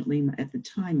unfortunately, at the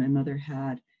time, my mother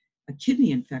had a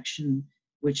kidney infection,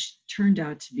 which turned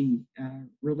out to be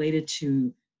related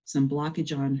to some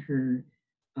blockage on her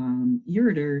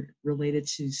ureter related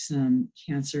to some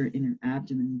cancer in her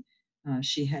abdomen.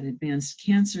 She had advanced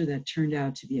cancer that turned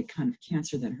out to be a kind of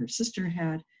cancer that her sister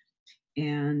had.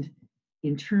 And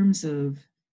in terms of,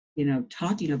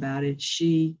 talking about it,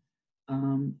 she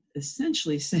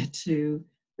essentially said to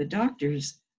the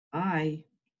doctors, I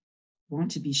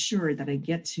want to be sure that I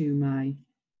get to my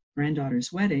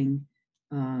granddaughter's wedding,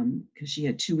 because she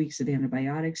had 2 weeks of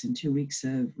antibiotics and 2 weeks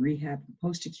of rehab and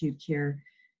post-acute care.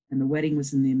 And the wedding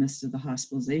was in the midst of the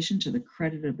hospitalization. To the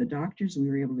credit of the doctors, we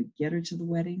were able to get her to the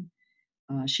wedding.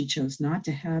 She chose not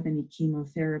to have any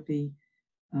chemotherapy.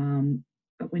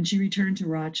 But when she returned to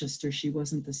Rochester, she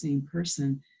wasn't the same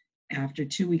person. After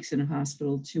 2 weeks in a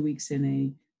hospital, 2 weeks in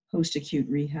a post-acute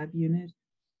rehab unit.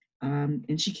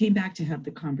 And she came back to have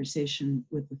the conversation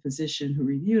with the physician who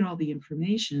reviewed all the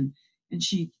information. And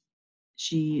she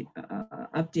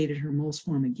updated her MOLST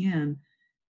form again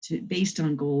based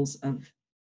on goals of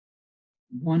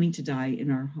wanting to die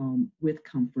in our home with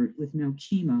comfort, with no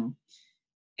chemo.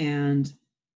 And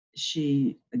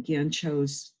she again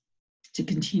chose to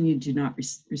continue, do not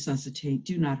resuscitate,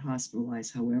 do not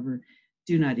hospitalize, however,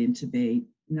 do not intubate,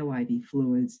 no IV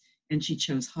fluids, and she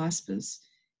chose hospice.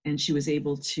 And she was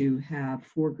able to have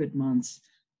 4 good months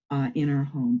in our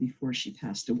home before she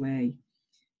passed away.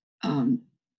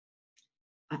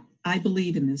 I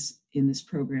believe in this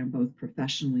program, both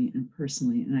professionally and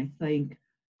personally, and I thank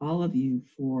all of you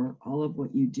for all of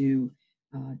what you do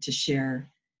to share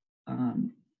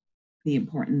the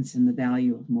importance and the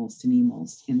value of MOLST and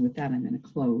eMOLST. And with that, I'm going to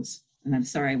close. And I'm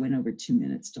sorry I went over 2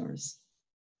 minutes, Doris.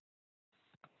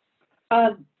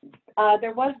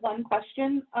 There was one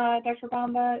question, Dr.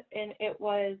 Bomba, and it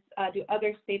was, do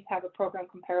other states have a program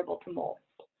comparable to MOLST?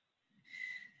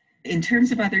 In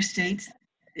terms of other states,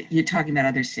 you're talking about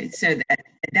other states. So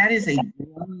that is a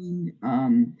growing,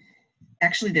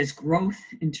 actually there's growth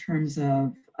in terms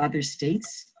of other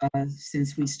states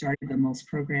since we started the MOLST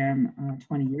program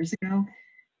 20 years ago.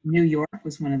 New York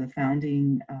was one of the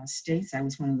founding states. I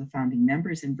was one of the founding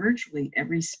members, and virtually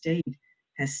every state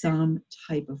has some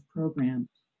type of program.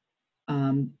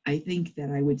 I think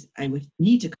that I would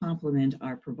need to compliment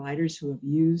our providers who have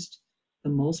used the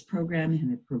MOLST program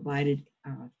and have provided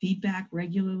feedback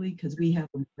regularly, because we have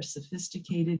a more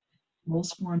sophisticated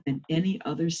MOLST form than any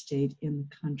other state in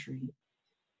the country.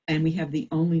 And we have the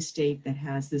only state that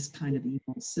has this kind of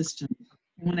eMOLST system.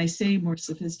 And when I say more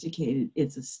sophisticated,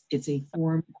 it's a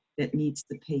form that meets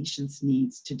the patient's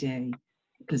needs today,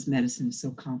 because medicine is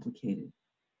so complicated.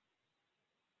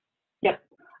 Yep.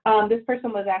 This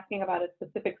person was asking about a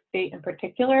specific state in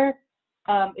particular.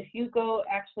 If you go,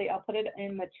 actually, I'll put it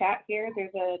in the chat here.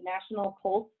 There's a national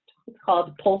POLST. It's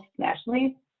called POLST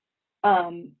nationally.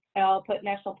 I'll put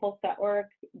nationalpolst.org,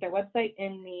 their website,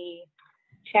 in the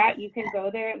chat. You can go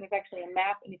there, and there's actually a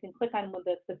map, and you can click on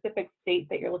the specific state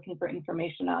that you're looking for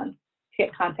information on to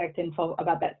get contact info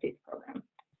about that state's program.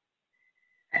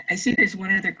 I see there's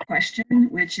one other question,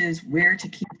 which is where to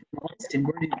keep the MOLST and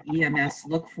where did EMS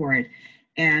look for it?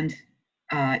 And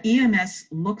EMS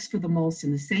looks for the MOLST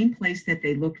in the same place that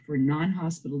they looked for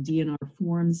non-hospital DNR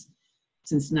forms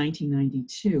since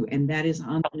 1992, and that is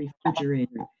on the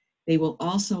refrigerator. They will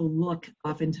also look,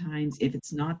 oftentimes, if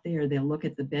it's not there, they'll look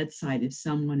at the bedside if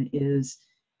someone is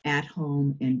at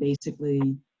home and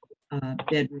basically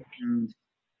bedbound.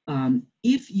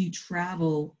 If you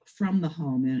travel from the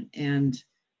home and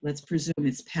let's presume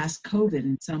it's past COVID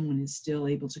and someone is still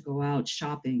able to go out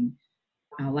shopping,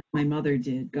 like my mother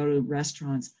did, go to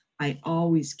restaurants, I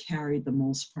always carried the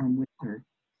MOLST form with her.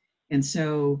 And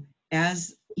so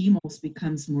as eMOLST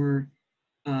becomes more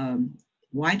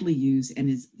widely used and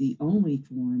is the only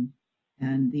form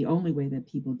and the only way that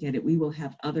people get it, we will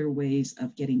have other ways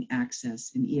of getting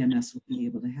access, and EMS will be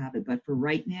able to have it. But for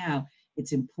right now,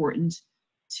 it's important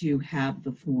to have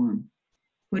the form.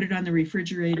 Put it on the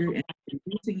refrigerator, and if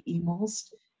you're using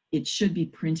eMOLST, it should be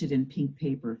printed in pink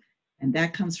paper. And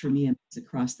that comes from EMS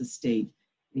across the state.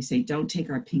 They say, don't take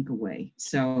our pink away.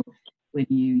 So when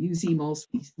you use eMOLST,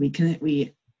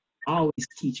 we always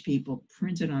teach people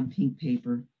print it on pink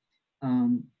paper,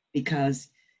 because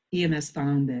EMS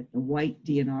found that the white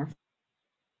DNR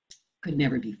could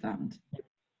never be found.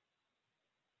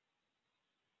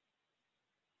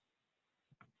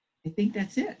 I think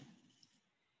that's it.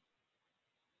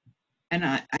 And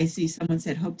I see someone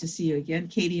said, hope to see you again.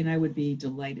 Katie and I would be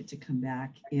delighted to come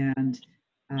back. And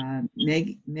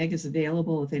Meg is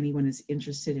available if anyone is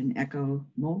interested in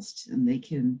eMOLST, and they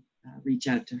can reach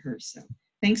out to her. So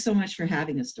thanks so much for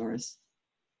having us, Doris.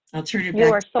 I'll turn it back.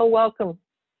 You are so welcome.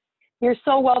 You're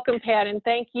so welcome, Pat, and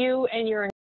thank you and your